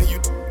brokers in you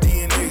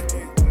DNA.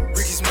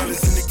 Ricky Smile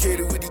is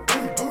indicated with the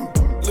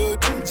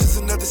look,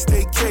 just another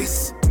state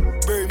case.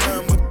 Bury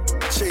my mother,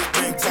 Chase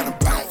Bank, time to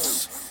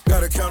bounce.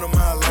 Gotta count on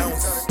my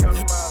allowance.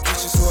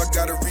 You so I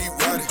gotta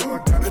rewrite it.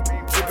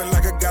 Flipping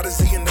like I got $1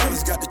 zillion.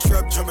 Got the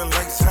trap jumping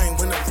like Zane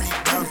when I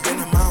rebound. Then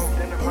I'm out,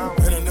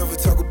 and I never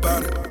talk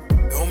about it.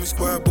 The homie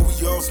squad, but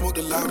we all smoke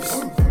the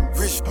loudest.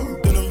 Rich,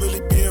 then I'm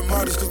really being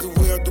modest. Cause the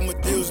way I do my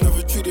deals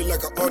never treated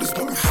like an artist,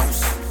 no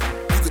house.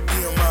 You could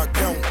DM my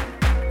account.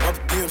 I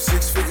put DM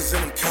 6 figures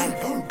and I'm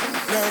counting.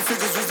 9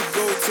 figures was the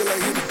goal till I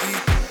hit the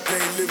beat. They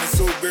ain't living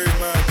so buried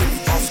mine, then we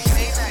off.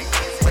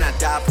 When I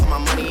die, put my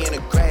money in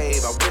a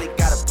grave. I really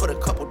gotta put a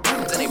couple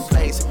dimes in their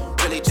place.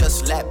 Really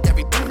just lapped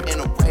everything in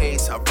a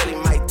race. I really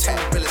might tap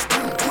realest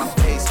down on my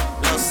face.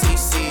 Lil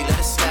CC, let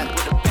it slap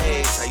with the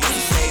bass. I used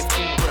to save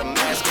with a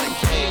mask in a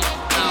cave.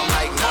 Now I'm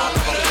like, nah,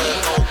 look, I'm good,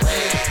 go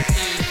away.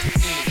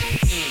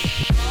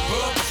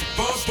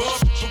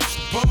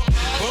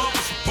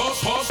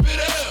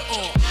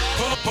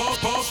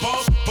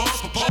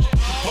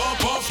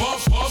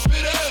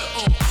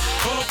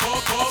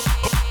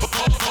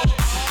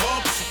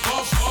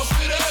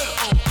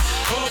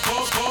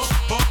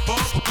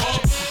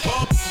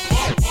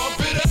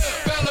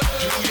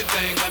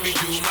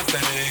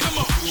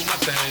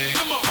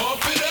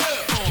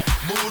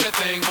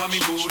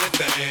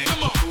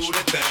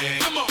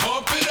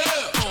 Pump it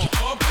up.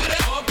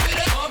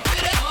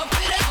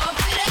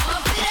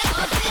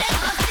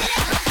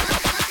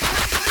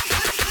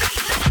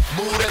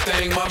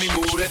 mommy,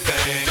 move that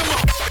thing. Come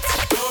on.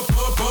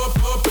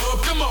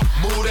 Come on.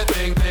 Move that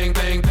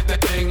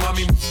thing,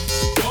 mommy.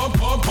 Pump.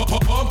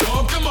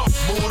 Come on.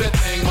 Move that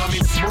thing, mommy.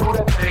 Move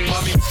that thing,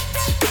 mommy.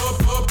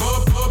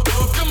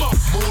 Come on.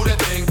 Move that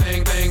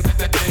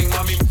thing,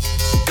 mommy.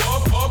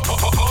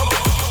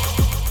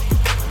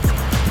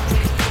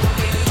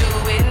 Do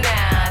it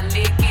now,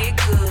 lick it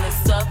good,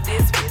 suck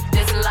this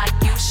just like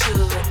you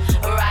should.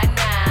 Right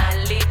now,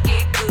 lick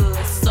it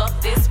good,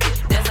 suck this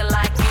just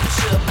like you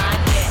should. My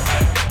neck,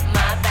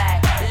 my back,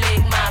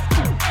 lick my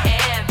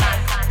and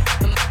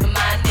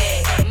my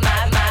neck, my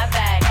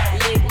back,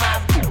 lick my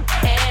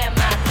and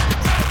my.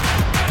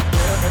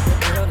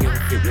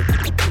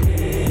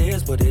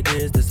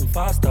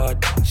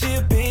 5-star. She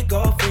a big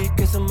old freak,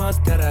 it's a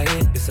must that I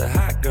hit. It's a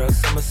hot girl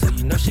summer, so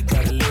you know she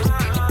got it lit.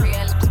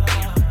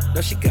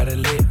 No, she got it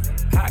lit.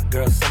 Hot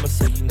girl summer,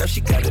 so you know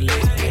she got it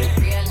lit.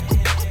 Yeah.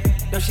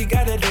 No, she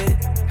got it lit.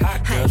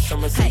 Hot girl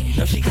summer, so you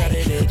know she got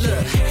it lit.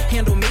 Look,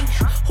 handle me?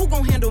 Who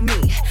gon' handle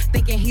me?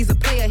 Thinking he's a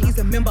player, he's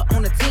a member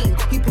on the team.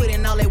 He put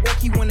in all that work,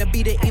 he wanna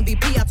be the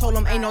MVP. I told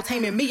him ain't no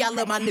taming me, I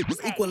love my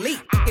niggas equally.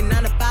 Fucking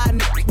 9 to 5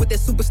 niggas with that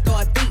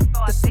superstar beat.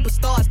 The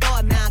superstar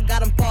star, now I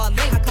got him far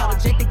late. I called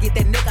Jake to get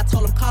that nigga, I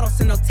told him call, don't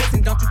send no text.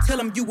 And don't you tell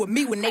him you with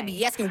me when they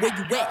be asking where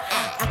you at.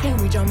 I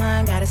can't read your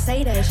mind, gotta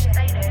say that shit.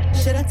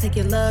 Should I take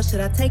your love,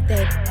 should I take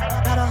that?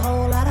 Got a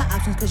whole lot of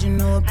options, cause you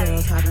know a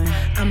girl's hopping.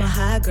 I'm a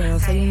high girl,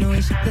 so you know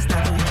ain't shit to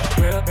stop me.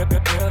 Girl, it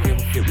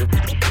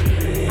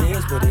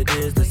is what it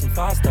is, this some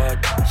 5-star.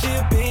 She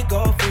a big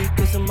old freak,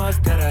 it's a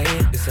must that I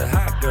hit. It's a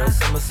hot girl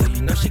summer, so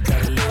you know she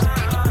got it lit.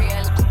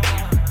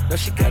 No,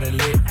 she got it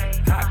lit.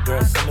 Hot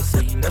girl summer, so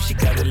you know she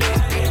got it lit.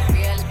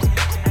 Yeah.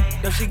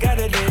 No, she got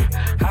it lit.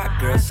 Hot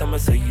girl summer,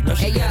 so you know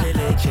she got it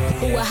lit. Yeah,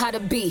 Who a how to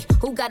be?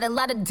 Who got a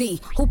lot of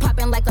D? Who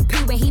poppin' like a P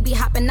when he be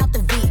hopping out the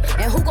V?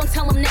 And who gon'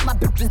 tell him that my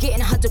bitch is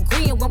getting her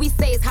degree? And when we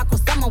say it's hot girl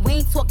summer, we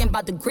ain't talking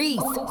about degrees.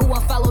 Who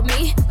won't follow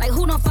me? Like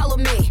who don't follow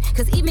me?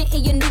 Cause even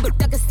in your new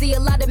bitch, I can see a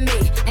lot of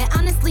me. And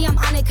honestly, I'm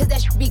on it cause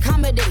that should be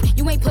comedy.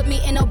 You ain't put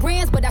me in no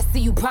brands, but I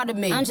see you proud of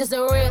me. I'm just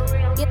a real,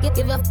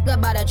 give a fuck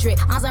about a trick.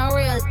 I'm some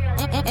real,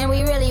 and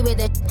we really with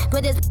it.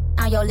 Put this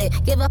on your lip.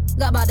 Give a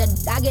fuck about it.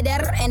 I get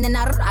that, and then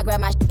I grab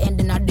my shit, and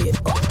then I dip.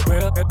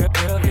 It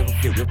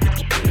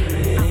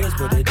is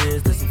what it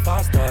is, this some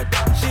 5-star.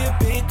 She a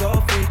big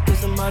old freak,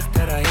 it's a must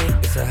that I hit.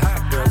 It's a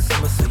hot girl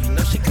summer, so you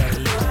know she got it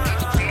lit.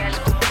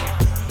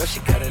 No, she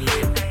got it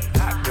lit.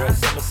 Hot girl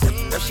summer, so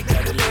you know she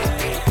got it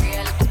lit.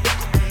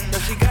 No,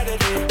 she got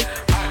it lit.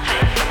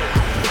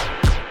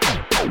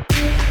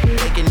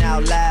 Thinking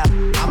out loud,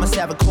 I must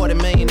have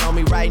 $250,000 on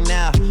me right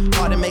now.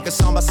 Hard to make a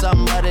song about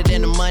something other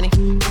than the money.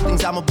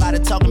 Things I'm about to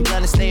talking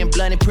blunt and staying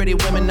blunt. Pretty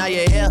women, are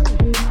you here?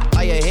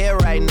 Are you here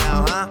right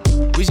now, huh?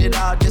 We should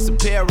all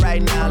disappear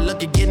right now.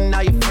 Look, you're getting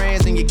all your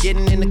friends and you're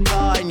getting in the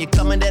car and you're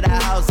coming to the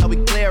house. Are we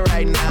clear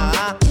right now,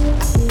 huh?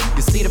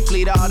 You see the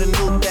fleet, all the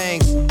new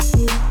things.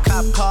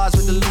 Cop cars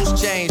with the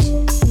loose change.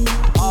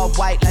 All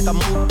white like a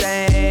mood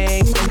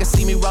thing. Niggas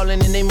see me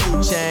rolling and they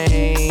mood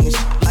change.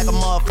 Like a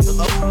motherfucker,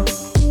 oh.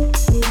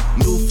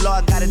 New floor,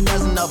 I got a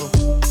dozen of them.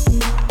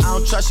 I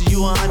don't trust you,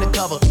 you are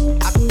undercover.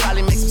 I could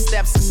probably make some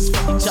stepsisters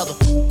fuck each other.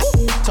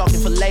 Talking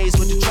fillets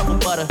with the truffle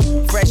butter.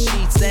 Fresh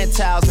sheets and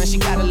towels, man, she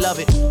gotta love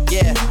it.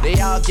 Yeah,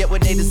 they all get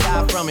what they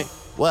desire from it.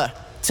 What?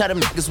 Tell them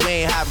niggas we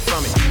ain't hiding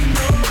from it.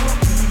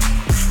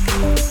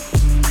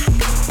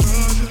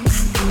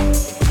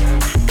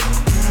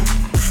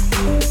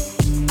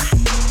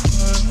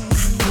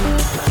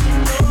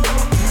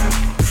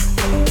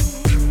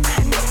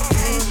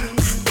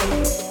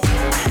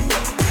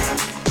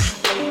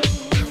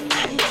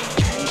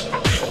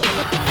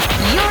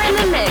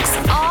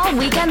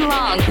 Weekend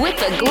long with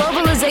the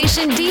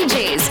Globalization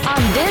DJs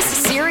on this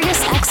Sirius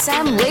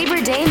XM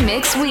Labor Day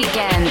Mix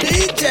Weekend.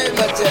 DJ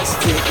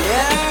Majestic,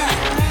 yeah.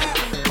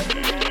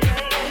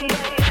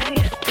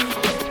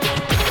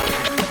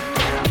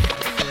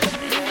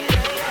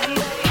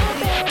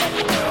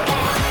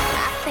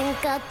 I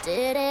think I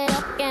did it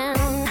again.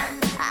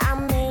 I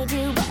made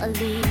you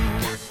believe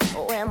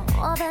we're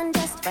more than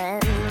just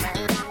friends.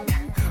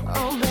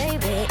 Oh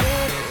baby,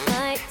 it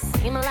might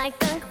seem like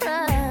a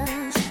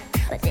crush,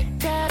 but it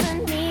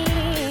doesn't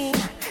mean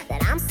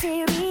that I'm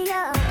serious.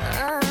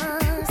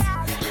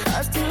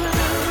 'Cause to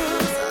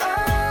lose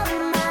all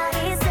my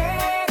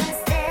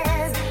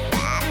senses,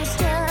 that is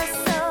just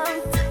so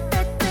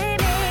typically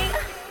me.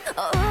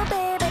 Oh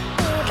baby,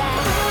 baby,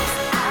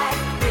 I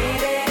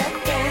did it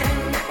again.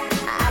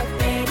 I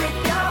played with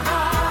your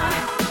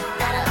heart,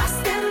 got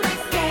lost in the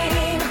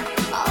game.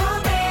 Oh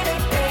baby,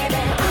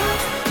 baby,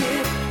 you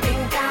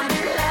think I'm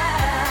in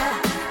love,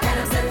 that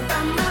I'm sent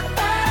from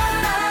above.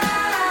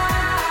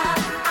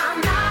 I'm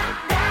not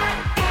that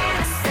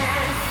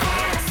innocent,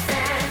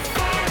 innocent,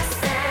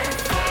 innocent,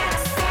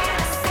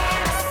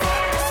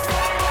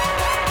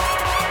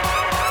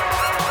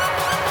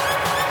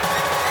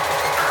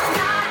 I'm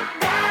not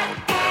that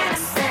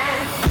innocent.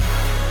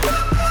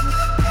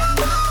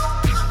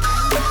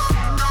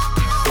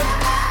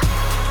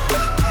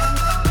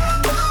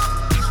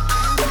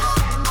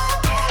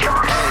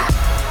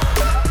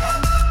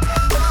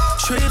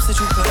 Trips that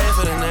you plan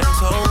for the next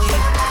whole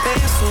week.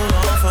 It's too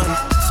long for me.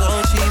 So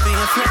cheap and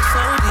your flex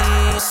OD,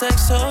 your sex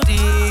OD.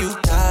 You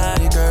got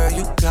it, girl,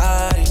 you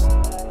got it.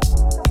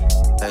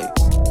 Hey,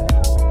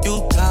 you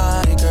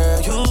got it, girl,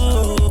 you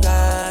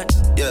got it.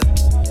 Yeah,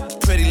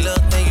 pretty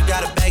look, then you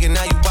got a bag and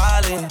now you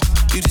wildin'.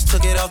 You just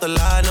took it off the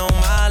line, no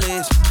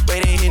mileage.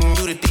 Way they hitting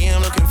you the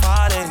DM looking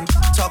violent.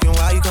 Talking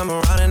while you come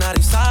around and now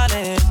they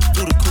silent.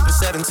 Through the Cooper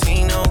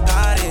 17, no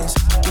guidance.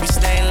 You be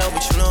staying low,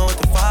 but you know what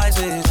the vibes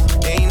is.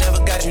 They ain't never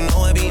got you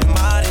know it being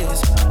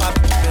modest.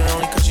 Poppin'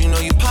 only cause you know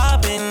you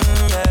poppin',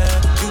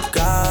 yeah. You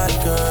got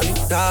it, girl, you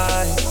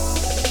got it.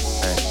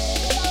 Hey.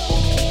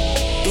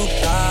 You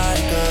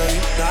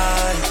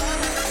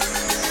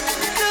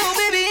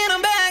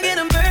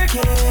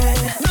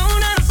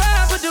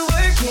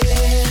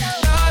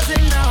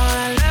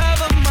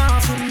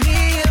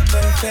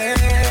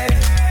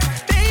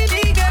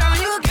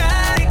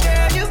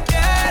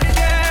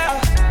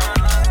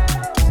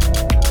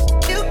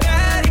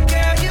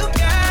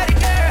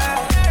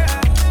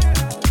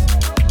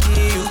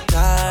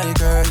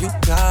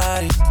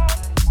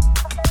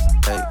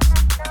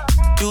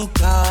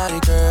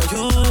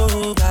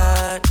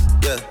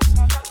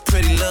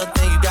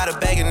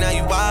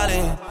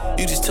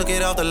just took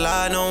it off the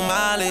line, no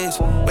mileage.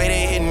 Way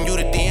they hitting you,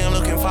 the DM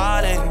looking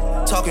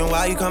violent. Talking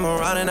while you come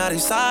around and now they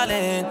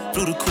silent.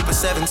 Flew the Cooper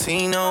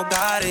 17, no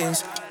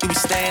guidance. You be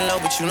staying low,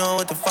 but you know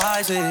what the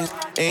vibe is.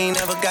 Ain't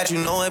never got you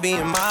know it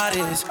being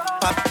modest.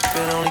 Pop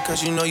it only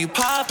cause you know you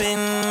poppin',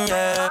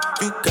 yeah.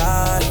 You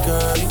got it,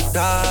 girl, you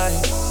got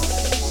it.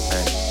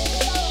 Hey.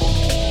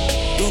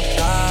 You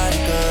got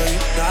it, girl, you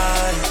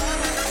got it.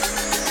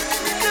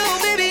 No,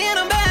 baby, and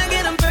I'm back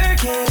and I'm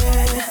working.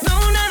 No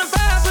 9 to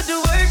 5, put the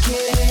work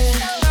in.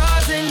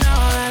 Stars and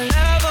all, I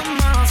love them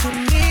all. For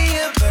me,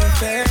 you're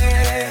perfect.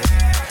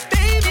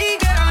 Baby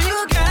girl, you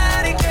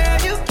got it, girl,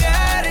 you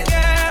got it,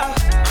 girl.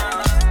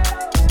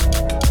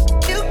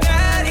 You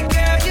got it,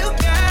 girl, you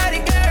got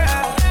it,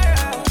 girl.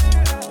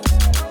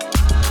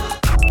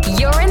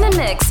 You're in the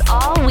mix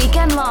all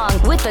weekend long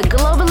with the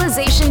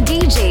Globalization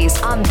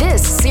DJs on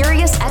this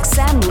Sirius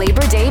XM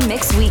Labor Day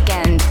Mix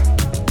Weekend.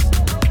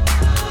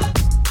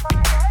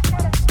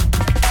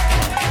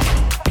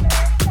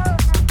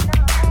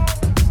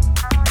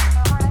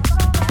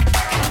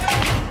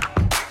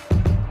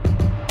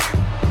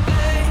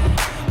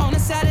 On a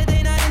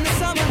Saturday night in the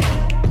summer,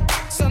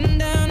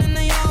 sundown and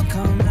they all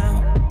come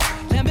out.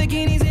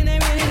 Lamborghinis and they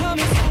really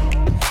hummus.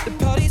 The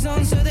party's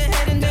on, so they're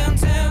heading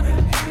downtown.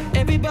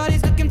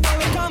 Everybody's looking for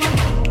a come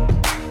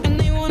up, and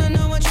they wanna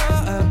know what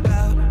you're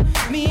about.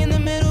 Me in the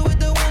middle with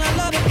the one I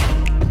love it.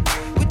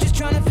 We're just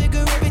trying to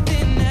figure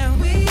everything out.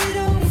 We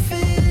don't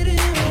fit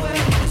in well,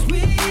 'cause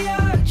we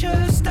are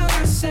just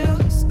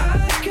ourselves.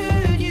 I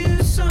could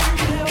use some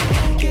help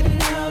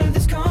getting out of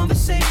this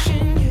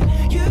conversation. Yeah,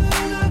 you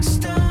look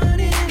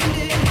stunning,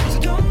 dear, so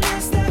don't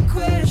ask that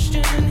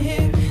question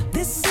here.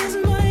 This is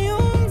my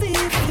only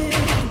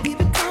fear. We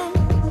become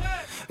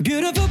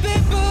beautiful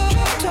people,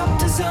 top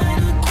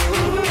designer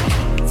clothes,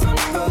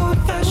 front row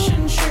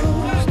fashion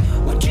shows.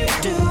 What you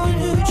do and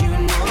who'd you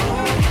know?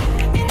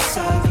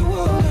 Inside the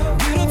world,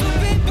 beautiful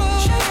people,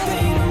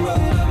 champagne and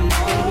roll up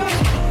nose,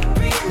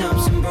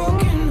 prenups and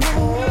broken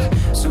homes,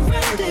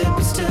 surrounded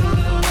but still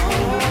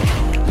alone.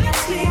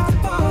 Let's leave the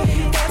party.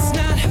 That's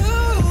not who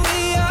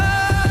we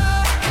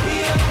are.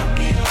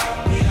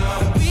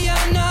 We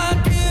are not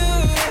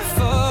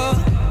beautiful.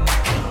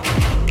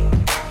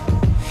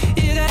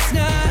 Yeah, that's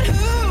not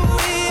who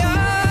we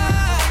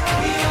are.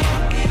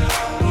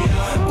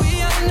 We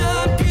are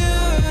not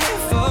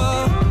beautiful.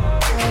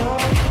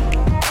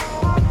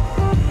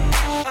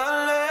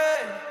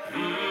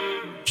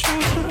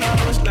 Shoot for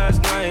hours last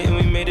night and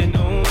we made it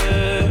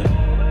nowhere.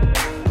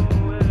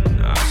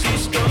 Now I see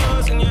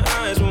stars in your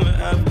eyes when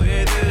we're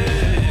halfway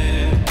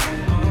there.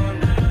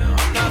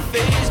 I'm not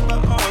fazed by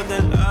all the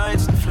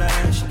lights and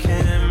flashy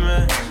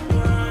cameras.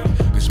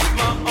 'Cause with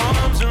my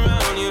arms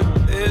around you,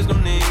 there's no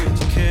need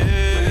to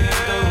care. We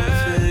don't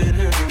fit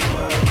in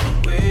well,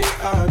 we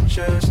are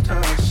just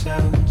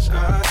ourselves. I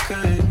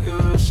could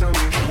use some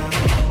help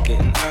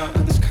getting out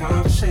of this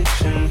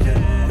conversation.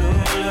 Yeah,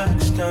 you look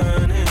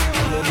stunning,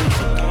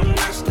 so don't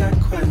ask that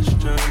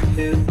question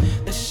here.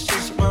 This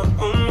is my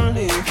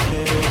only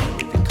fear.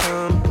 We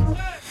become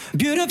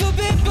Beautiful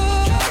people,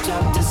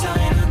 top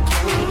designer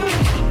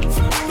clothes,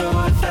 front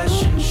row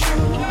fashion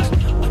shows.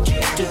 What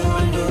you do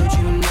and who'd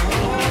you know?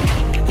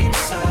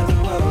 Inside the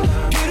world,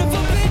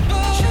 beautiful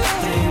people,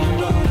 champagne and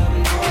roll up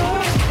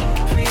nose,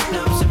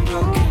 prenups and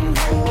broken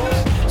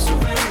homes,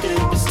 surrounded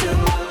but still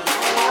alone.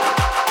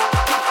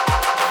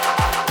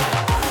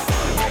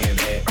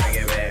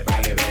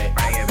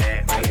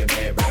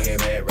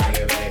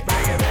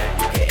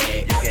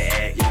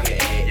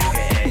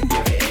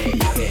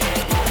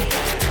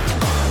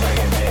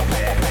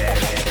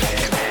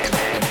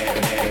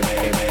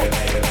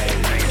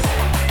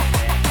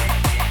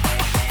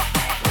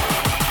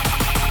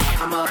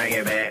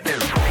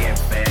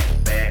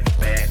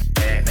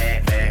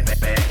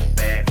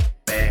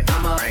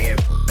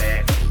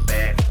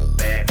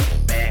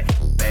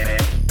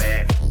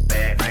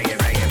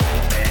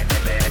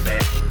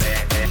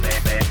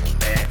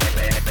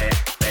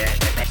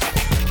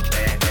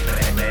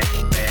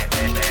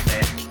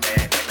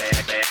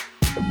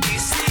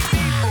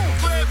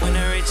 When I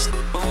reach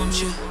want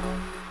you,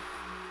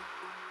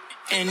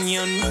 and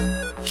you know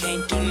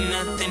can't do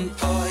nothing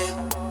for you.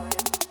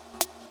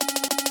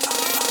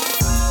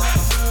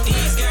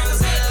 These girls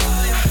they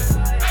loyal.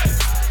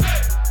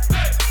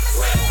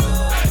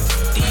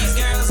 These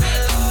girls they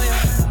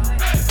loyal.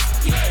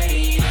 Yeah,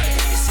 yeah.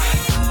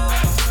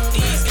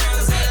 These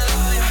girls they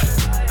loyal.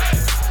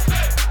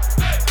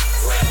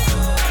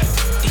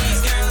 These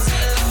girls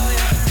they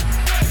loyal.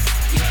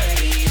 Yeah,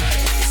 yeah.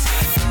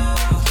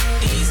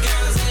 These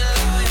girls they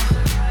loyal.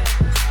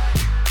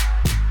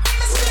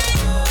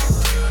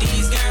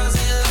 These girls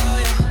they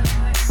loyal.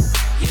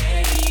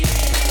 Yeah,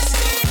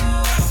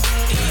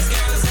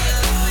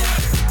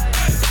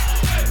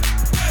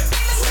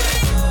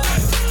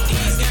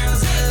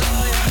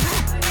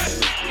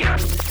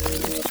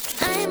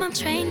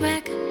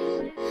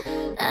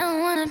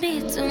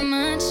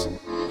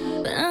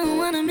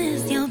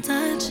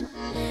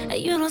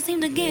 You don't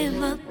seem to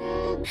give up.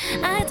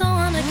 I don't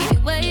wanna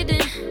keep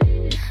waiting,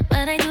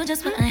 but I do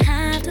just what I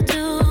have to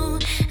do.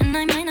 And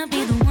I might not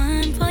be the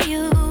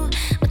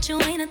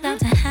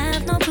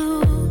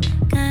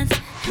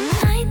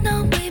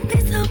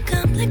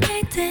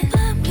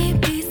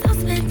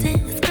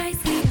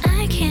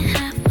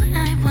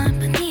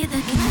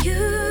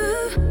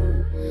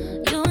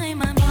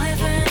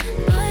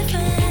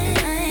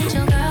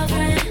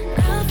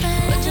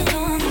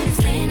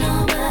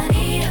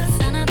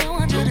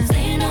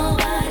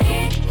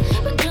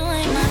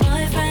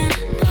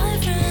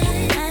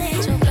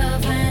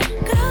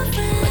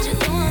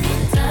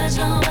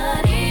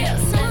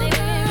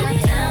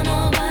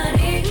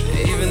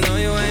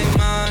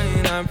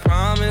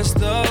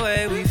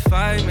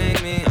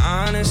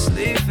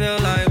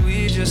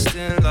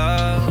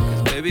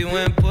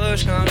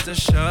to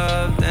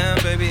shove, then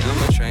baby,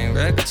 I'm a train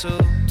wreck too.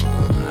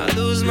 I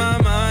lose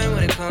my mind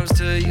when it comes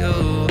to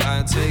you.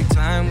 I take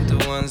time with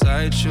the ones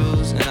I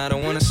choose, and I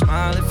don't wanna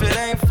smile if it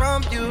ain't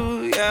from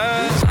you,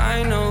 yes.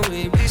 I know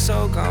we be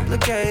so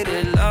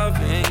complicated,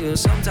 loving you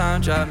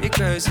sometimes drive me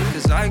crazy,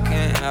 cause I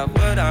can't have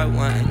what I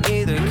want, and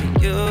neither can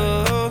you.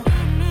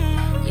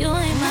 You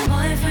ain't my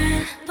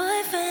boyfriend,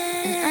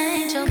 and I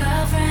ain't your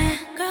girlfriend,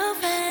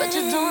 but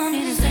you don't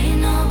need to say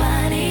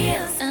nobody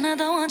else, and I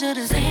don't want you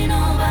to say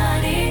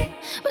nobody,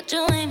 but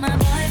you ain't my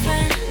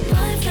boyfriend,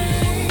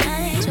 and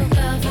I ain't your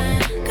girlfriend,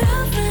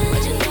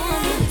 but you don't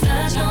need to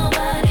touch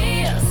nobody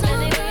else,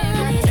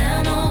 baby,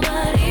 tell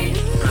nobody.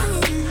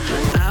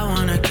 I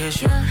wanna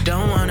kiss you,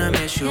 don't wanna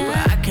miss you,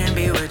 but I can't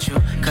be with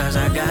you, cause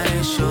I got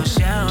issues.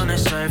 Yeah, on the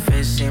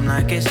surface, seem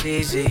like it's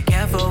easy.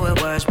 Careful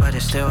with words, but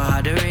it's still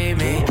hard to read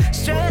me.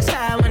 Stress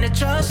high when the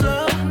trust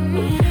low.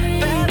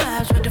 Bad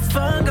vibes with the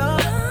fun go.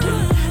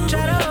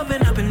 Try to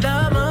open up and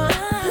love more.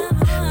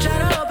 Try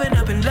to open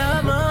up and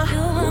love more.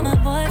 You are my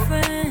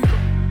boyfriend,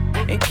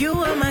 and you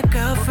are my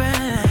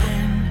girlfriend.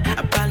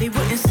 I probably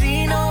wouldn't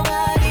see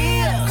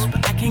nobody else,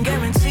 but I can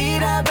guarantee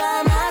that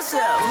by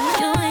myself.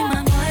 you ain't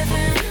my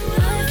boyfriend,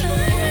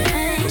 and I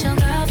ain't your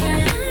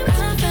girlfriend,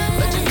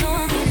 but you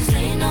don't need to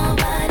say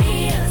nobody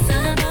else,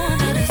 and I don't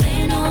want you to say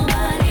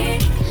nobody,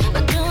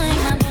 but you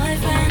ain't my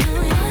boyfriend,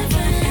 and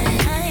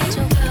I ain't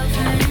your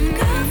girlfriend,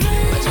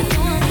 but you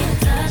don't need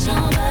to touch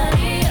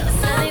nobody else,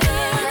 baby,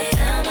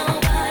 tell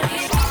nobody.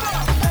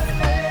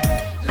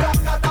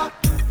 Rakata,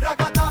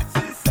 rakata,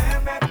 si se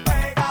me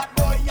pega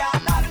voy a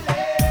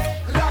darle.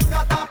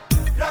 Rakata,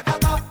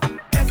 rakata,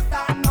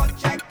 esta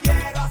noche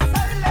quiero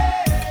hacerle.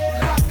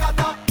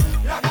 Rakata,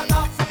 rakata,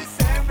 si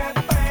se me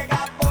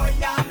pega voy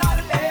a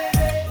darle.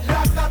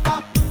 Rakata,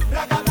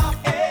 rakata,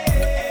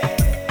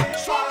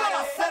 suave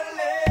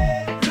hacerle.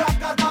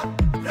 Rakata,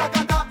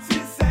 rakata, si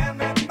se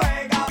me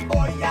pega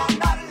voy a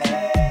darle.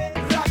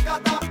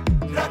 Rakata,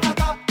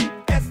 rakata,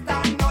 esta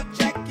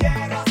noche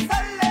quiero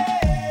hacerle.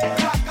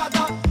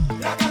 Rakata,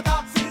 rakata,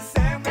 si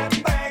se me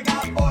pega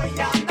voy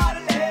a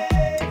darle.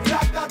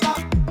 Rakata,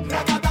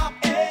 rakata,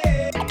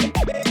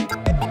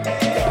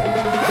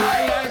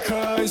 I like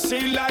her and she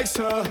likes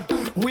her.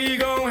 We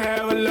gon'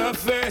 have a love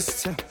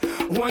fest.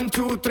 1,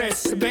 2,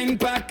 3, ven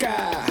pa' acá.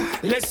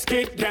 Let's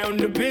get down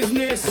to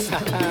business.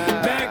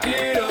 Back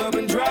it up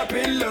and drop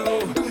it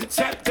low.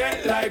 Tap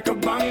that like a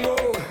bongo.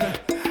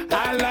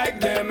 I like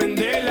them and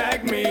they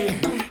like me.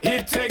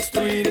 It takes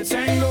 3 to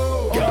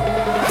tango. I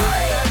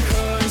like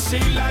her and she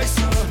likes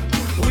her.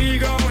 We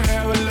gon'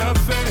 have a love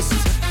fest.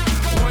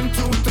 1,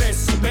 2, 3,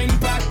 ven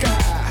pa' acá.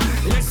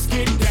 Let's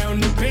get down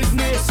to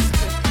business.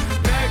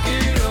 Back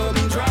it up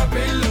and drop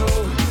it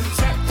low.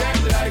 Tap that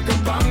like a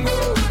bongo.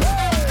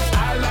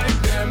 I like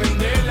them and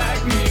they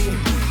like me.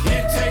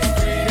 It takes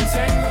 3 to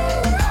tango.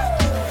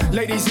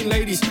 Ladies and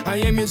ladies, I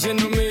am your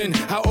gentleman.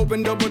 I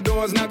opened double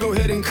doors, now go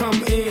ahead and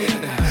come in.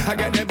 I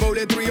got that boat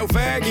at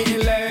 305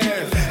 getting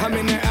laughed. I'm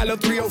in that aisle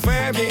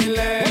 305 getting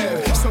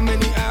laughed. So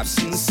many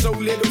options, so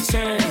little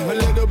time. A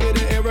little bit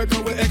of Erica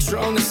with extra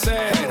on the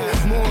side.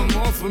 More and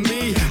more for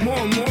me, more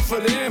and more for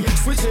them.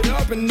 Switch it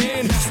up and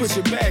then switch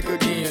it back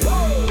again. 2 to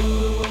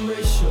 1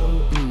 ratio.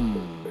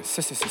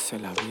 C'est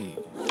la vie.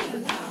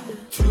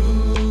 2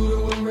 to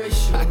 1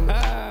 ratio.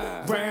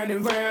 Round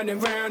and round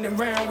and round and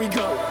round we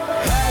go.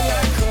 I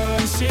like her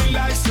and she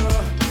likes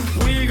her.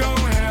 We gon'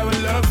 have a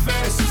love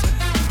fest.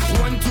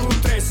 1, 2,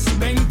 3,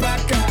 ven pa'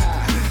 acá.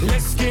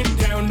 Let's get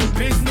down to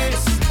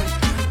business.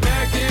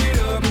 Back it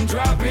up and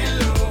drop it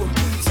low.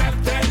 Tap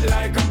that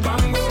like a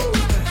bongo.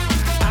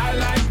 I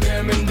like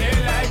them and they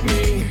like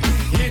me.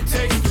 It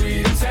takes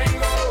 3 to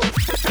tango.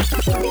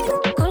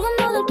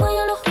 Colgando del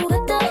cuello los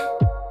juguetes,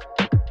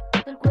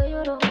 del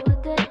cuello los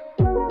juguetes,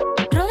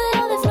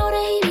 rodeado de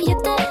flores y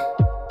billetes,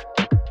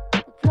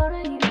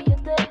 flores y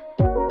billetes.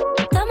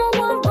 Estamos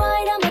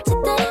worldwide a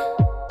machete,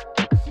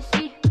 sí,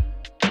 sí.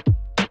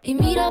 Y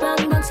mira,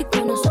 bang, bang, si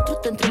con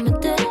nosotros te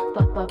entremetes,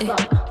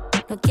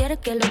 no quieres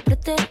que lo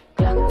preste.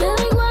 Me da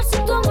igual si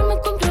tu amor me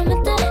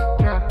compromete.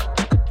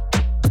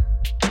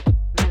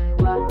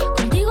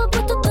 Contigo he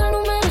puesto hasta el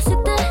número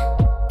 7.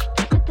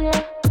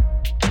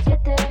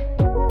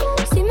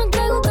 Si me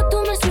entrego que tú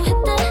me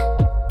sujetes.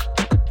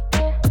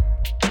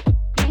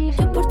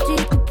 Yo por ti,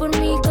 tú por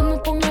mí, que me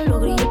pongan los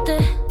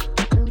grilletes.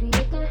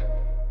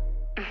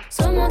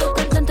 Somos dos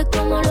cantantes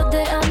como los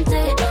de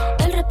antes.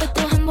 El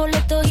respeto es en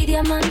boletos y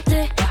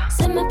diamantes.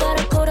 Se me para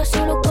el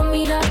corazón solo con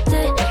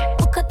mirarte.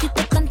 Porque a ti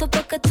te canto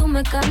pa' que tú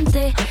me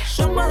cantes.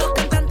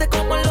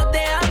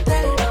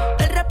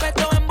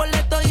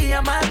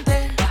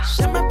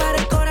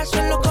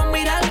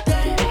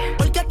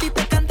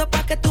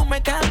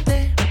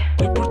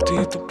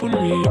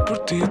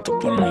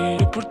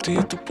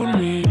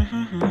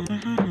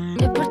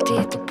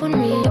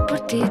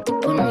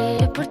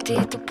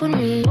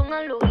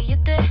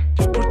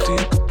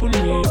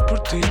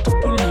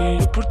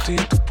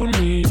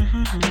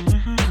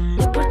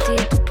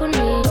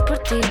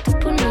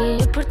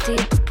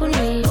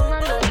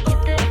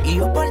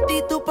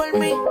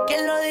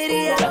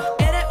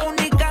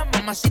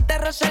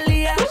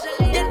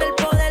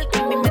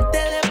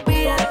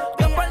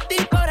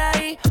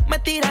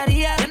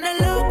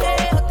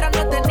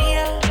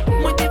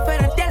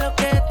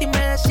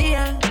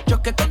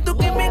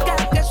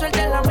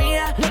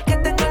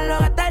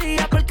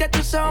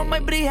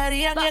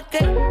 brillarían. Y es que,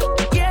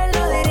 ¿quién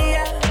lo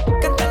diría?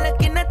 Que en la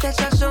esquina este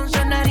sazón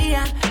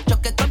sonaría.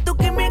 Choque con tu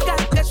química,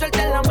 que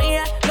suelte la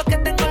mía. Lo que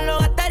tengo lo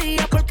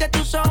gastaría porque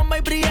tus ojos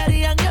me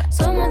brillarían.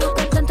 Somos dos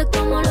cantantes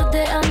como los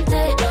de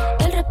antes.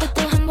 El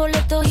respeto es en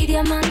boletos y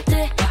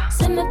diamantes.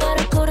 Se me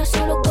para el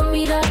corazón solo con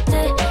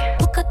mirarte.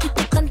 Busca a ti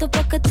te canto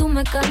pa' que tú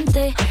me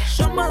cantes.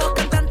 Somos dos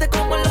cantantes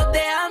como los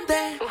de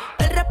antes.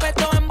 El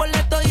respeto en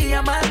boletos y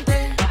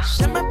diamantes.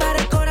 Se me para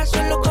el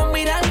corazón solo con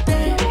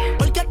mirarte.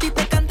 Porque a ti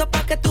te canto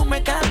pa' que tú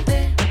me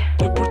cantes.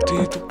 Yo por ti,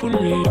 tú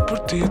por mí, yo por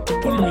ti, tú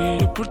por mí,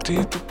 yo por ti,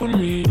 tú por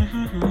mí.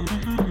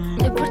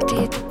 Yo por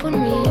ti, tú por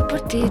mí, yo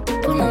por ti,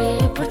 tú por mí,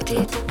 yo por ti,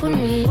 tú por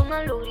mí.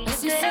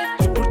 Así sea.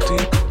 Yo por ti,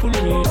 tú por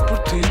mí, yo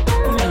por ti, tú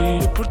por mí,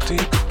 yo por ti,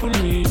 tú por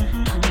mí.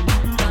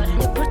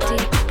 Yo por ti,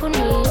 tú por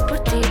mí, yo por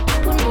ti, tú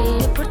por mí,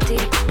 yo por ti,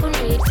 tú por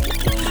mí.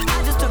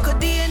 I just took a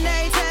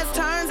DNA test,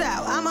 turns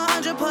out I'm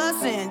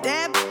 100%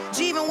 that bitch.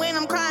 Even when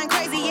I'm crying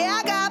crazy, yeah,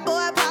 I got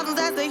boy problems,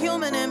 that's the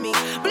human in me.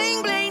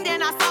 Bling bling,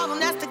 then I solve them,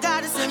 that's the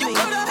goddess in me. You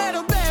could've had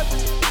a bad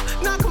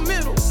bitch, not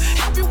committal.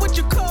 Happy with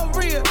your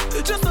career,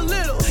 just a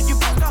little. You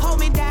supposed to hold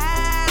me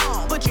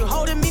down, but you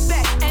holding me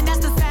back, and that's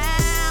the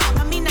sound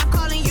of me not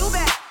calling you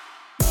back.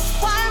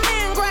 Why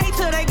men great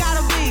till they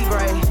gotta be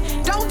great?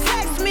 Don't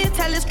text me,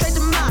 tell it straight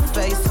to my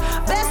face.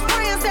 Best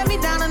friend set me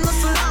down in the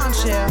salon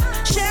chair.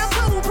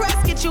 Shampoo press,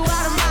 get you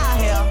out of my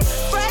hair.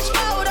 Fresh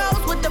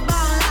photos with the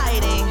bomb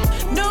lighting.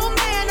 New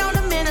man on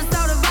the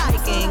Minnesota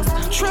Vikings.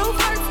 True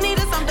first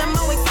needed something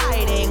more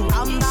exciting.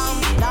 Dum dum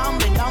dum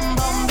dum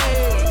dum big.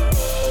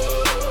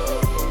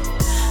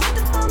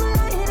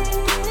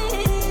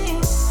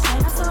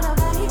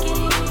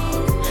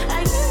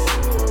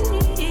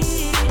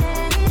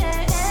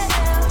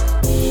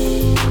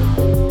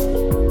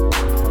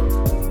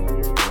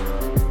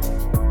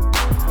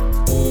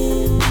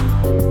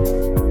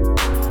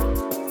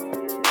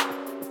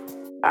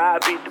 I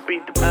beat the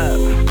up,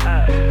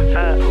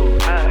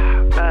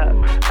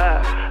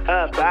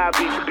 I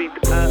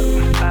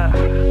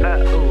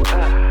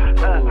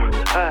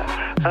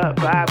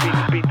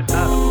beat the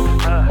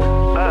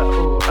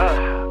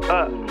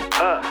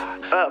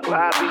up,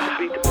 I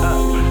beat the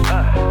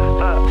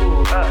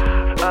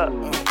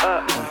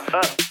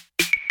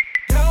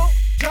Don't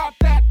drop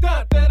that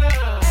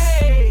dun-dun-dun.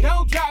 Hey,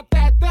 don't drop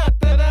that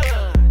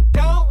dun-dun-dun.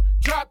 Don't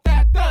drop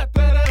that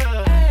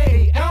dun-dun-dun.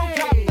 Hey, don't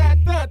drop that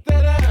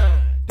dun-dun-dun.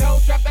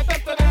 Don't drop that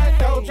dun-dun-dun.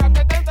 Don't drop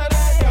that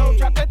dun-dun-dun. Don't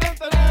drop that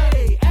dun-dun-dun.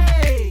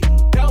 Hey,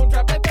 don't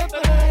drop that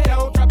dun-dun-dun.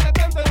 Don't drop that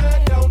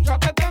dun-dun-dun. Don't drop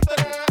that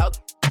dun-dun-dun.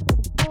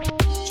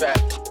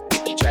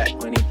 Trap,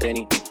 money,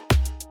 penny.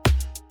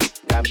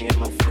 Got me in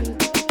my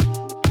feelings.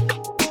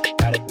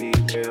 Gotta be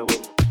real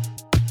with me.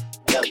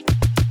 Yep.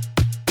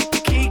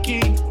 Kiki,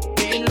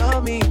 do you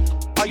love me?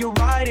 Are you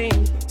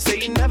riding? Say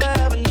you never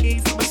ever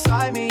leave from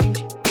beside me.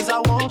 Cause I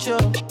want you,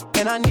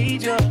 and I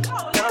need you.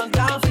 And I'm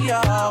down for you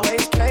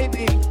always,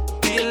 baby.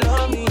 Do you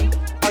love me?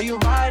 Are you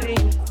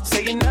riding?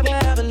 Say you never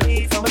ever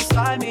leave from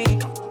beside me.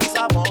 Cause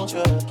I want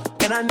you,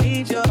 and I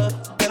need you.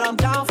 And I'm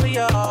down for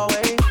you always.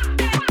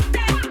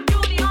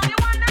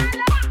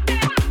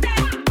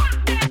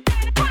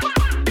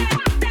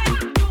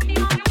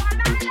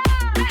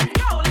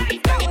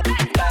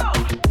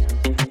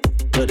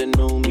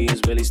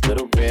 Really still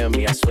the real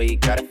me. I swear you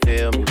gotta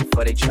feel me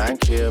before they try and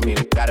kill me.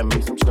 We gotta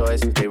make some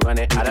choices. They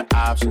running out of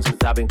options. Cause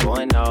I've been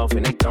going off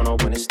and they don't know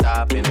when to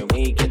stop. And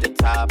when you get to the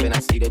top and I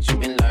see that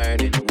you've been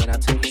learning. And when I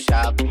take you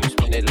shopping, you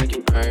spend it like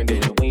you earned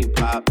it. And when you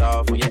popped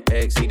off on your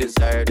ex, he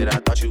deserved it. I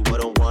thought you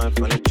would've won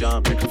from the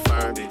jump and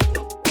confirmed it.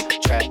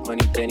 Trap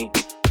money, Benny.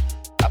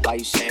 I buy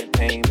you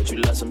champagne, but you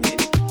love some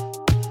Henny.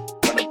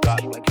 Run the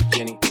block like a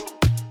Jenny.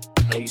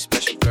 I know you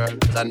special, girl,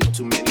 cause I know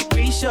too many.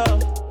 Risha,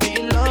 do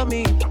you love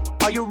me?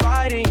 Are you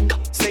riding?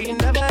 Say you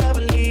never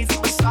ever leave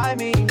from beside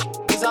me.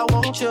 Cause I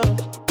want you,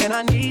 and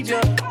I need you.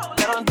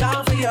 And I'm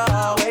down for you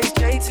always,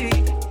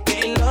 JT. Do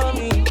you love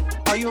me?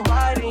 Are you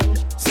riding?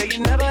 Say you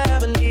never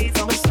ever leave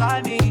from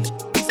beside me.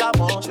 Cause I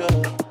want you,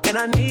 and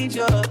I need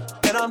you.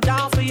 And I'm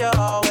down for you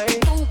always.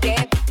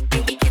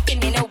 And we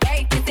kissing in a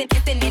way, kissing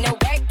in a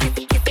way,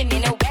 kissing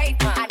in a way.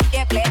 I need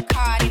that black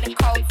card in the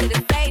code to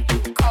the safe,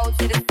 code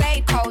to the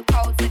safe, code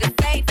to the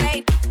safe,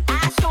 safe. I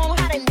show 'em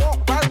how to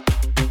network.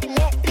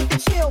 Net,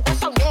 chill,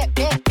 what's on that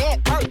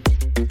work?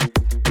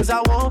 Cause I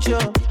want you,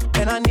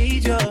 and I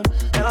need you.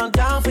 And I'm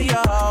down for you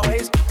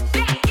always.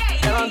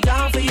 And I'm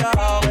down for you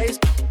always.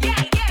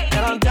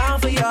 And I'm down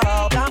for you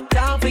all, down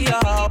for you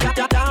all,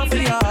 down for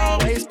you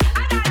always.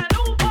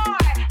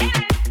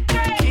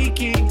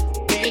 Kiki,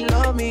 do you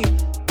love me?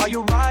 Are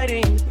you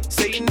riding?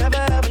 Say you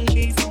never ever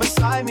leave from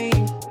beside me.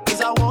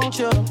 Cause I want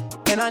you,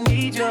 and I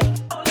need you.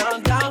 And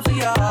I'm down for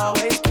you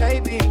always,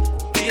 baby.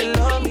 Do you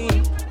love me?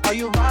 Are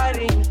you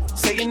riding?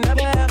 Say you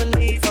never ever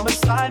leave from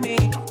beside me.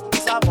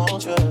 Cause I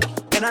want you,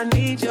 and I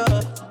need you.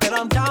 And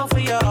I'm down for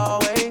you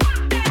always.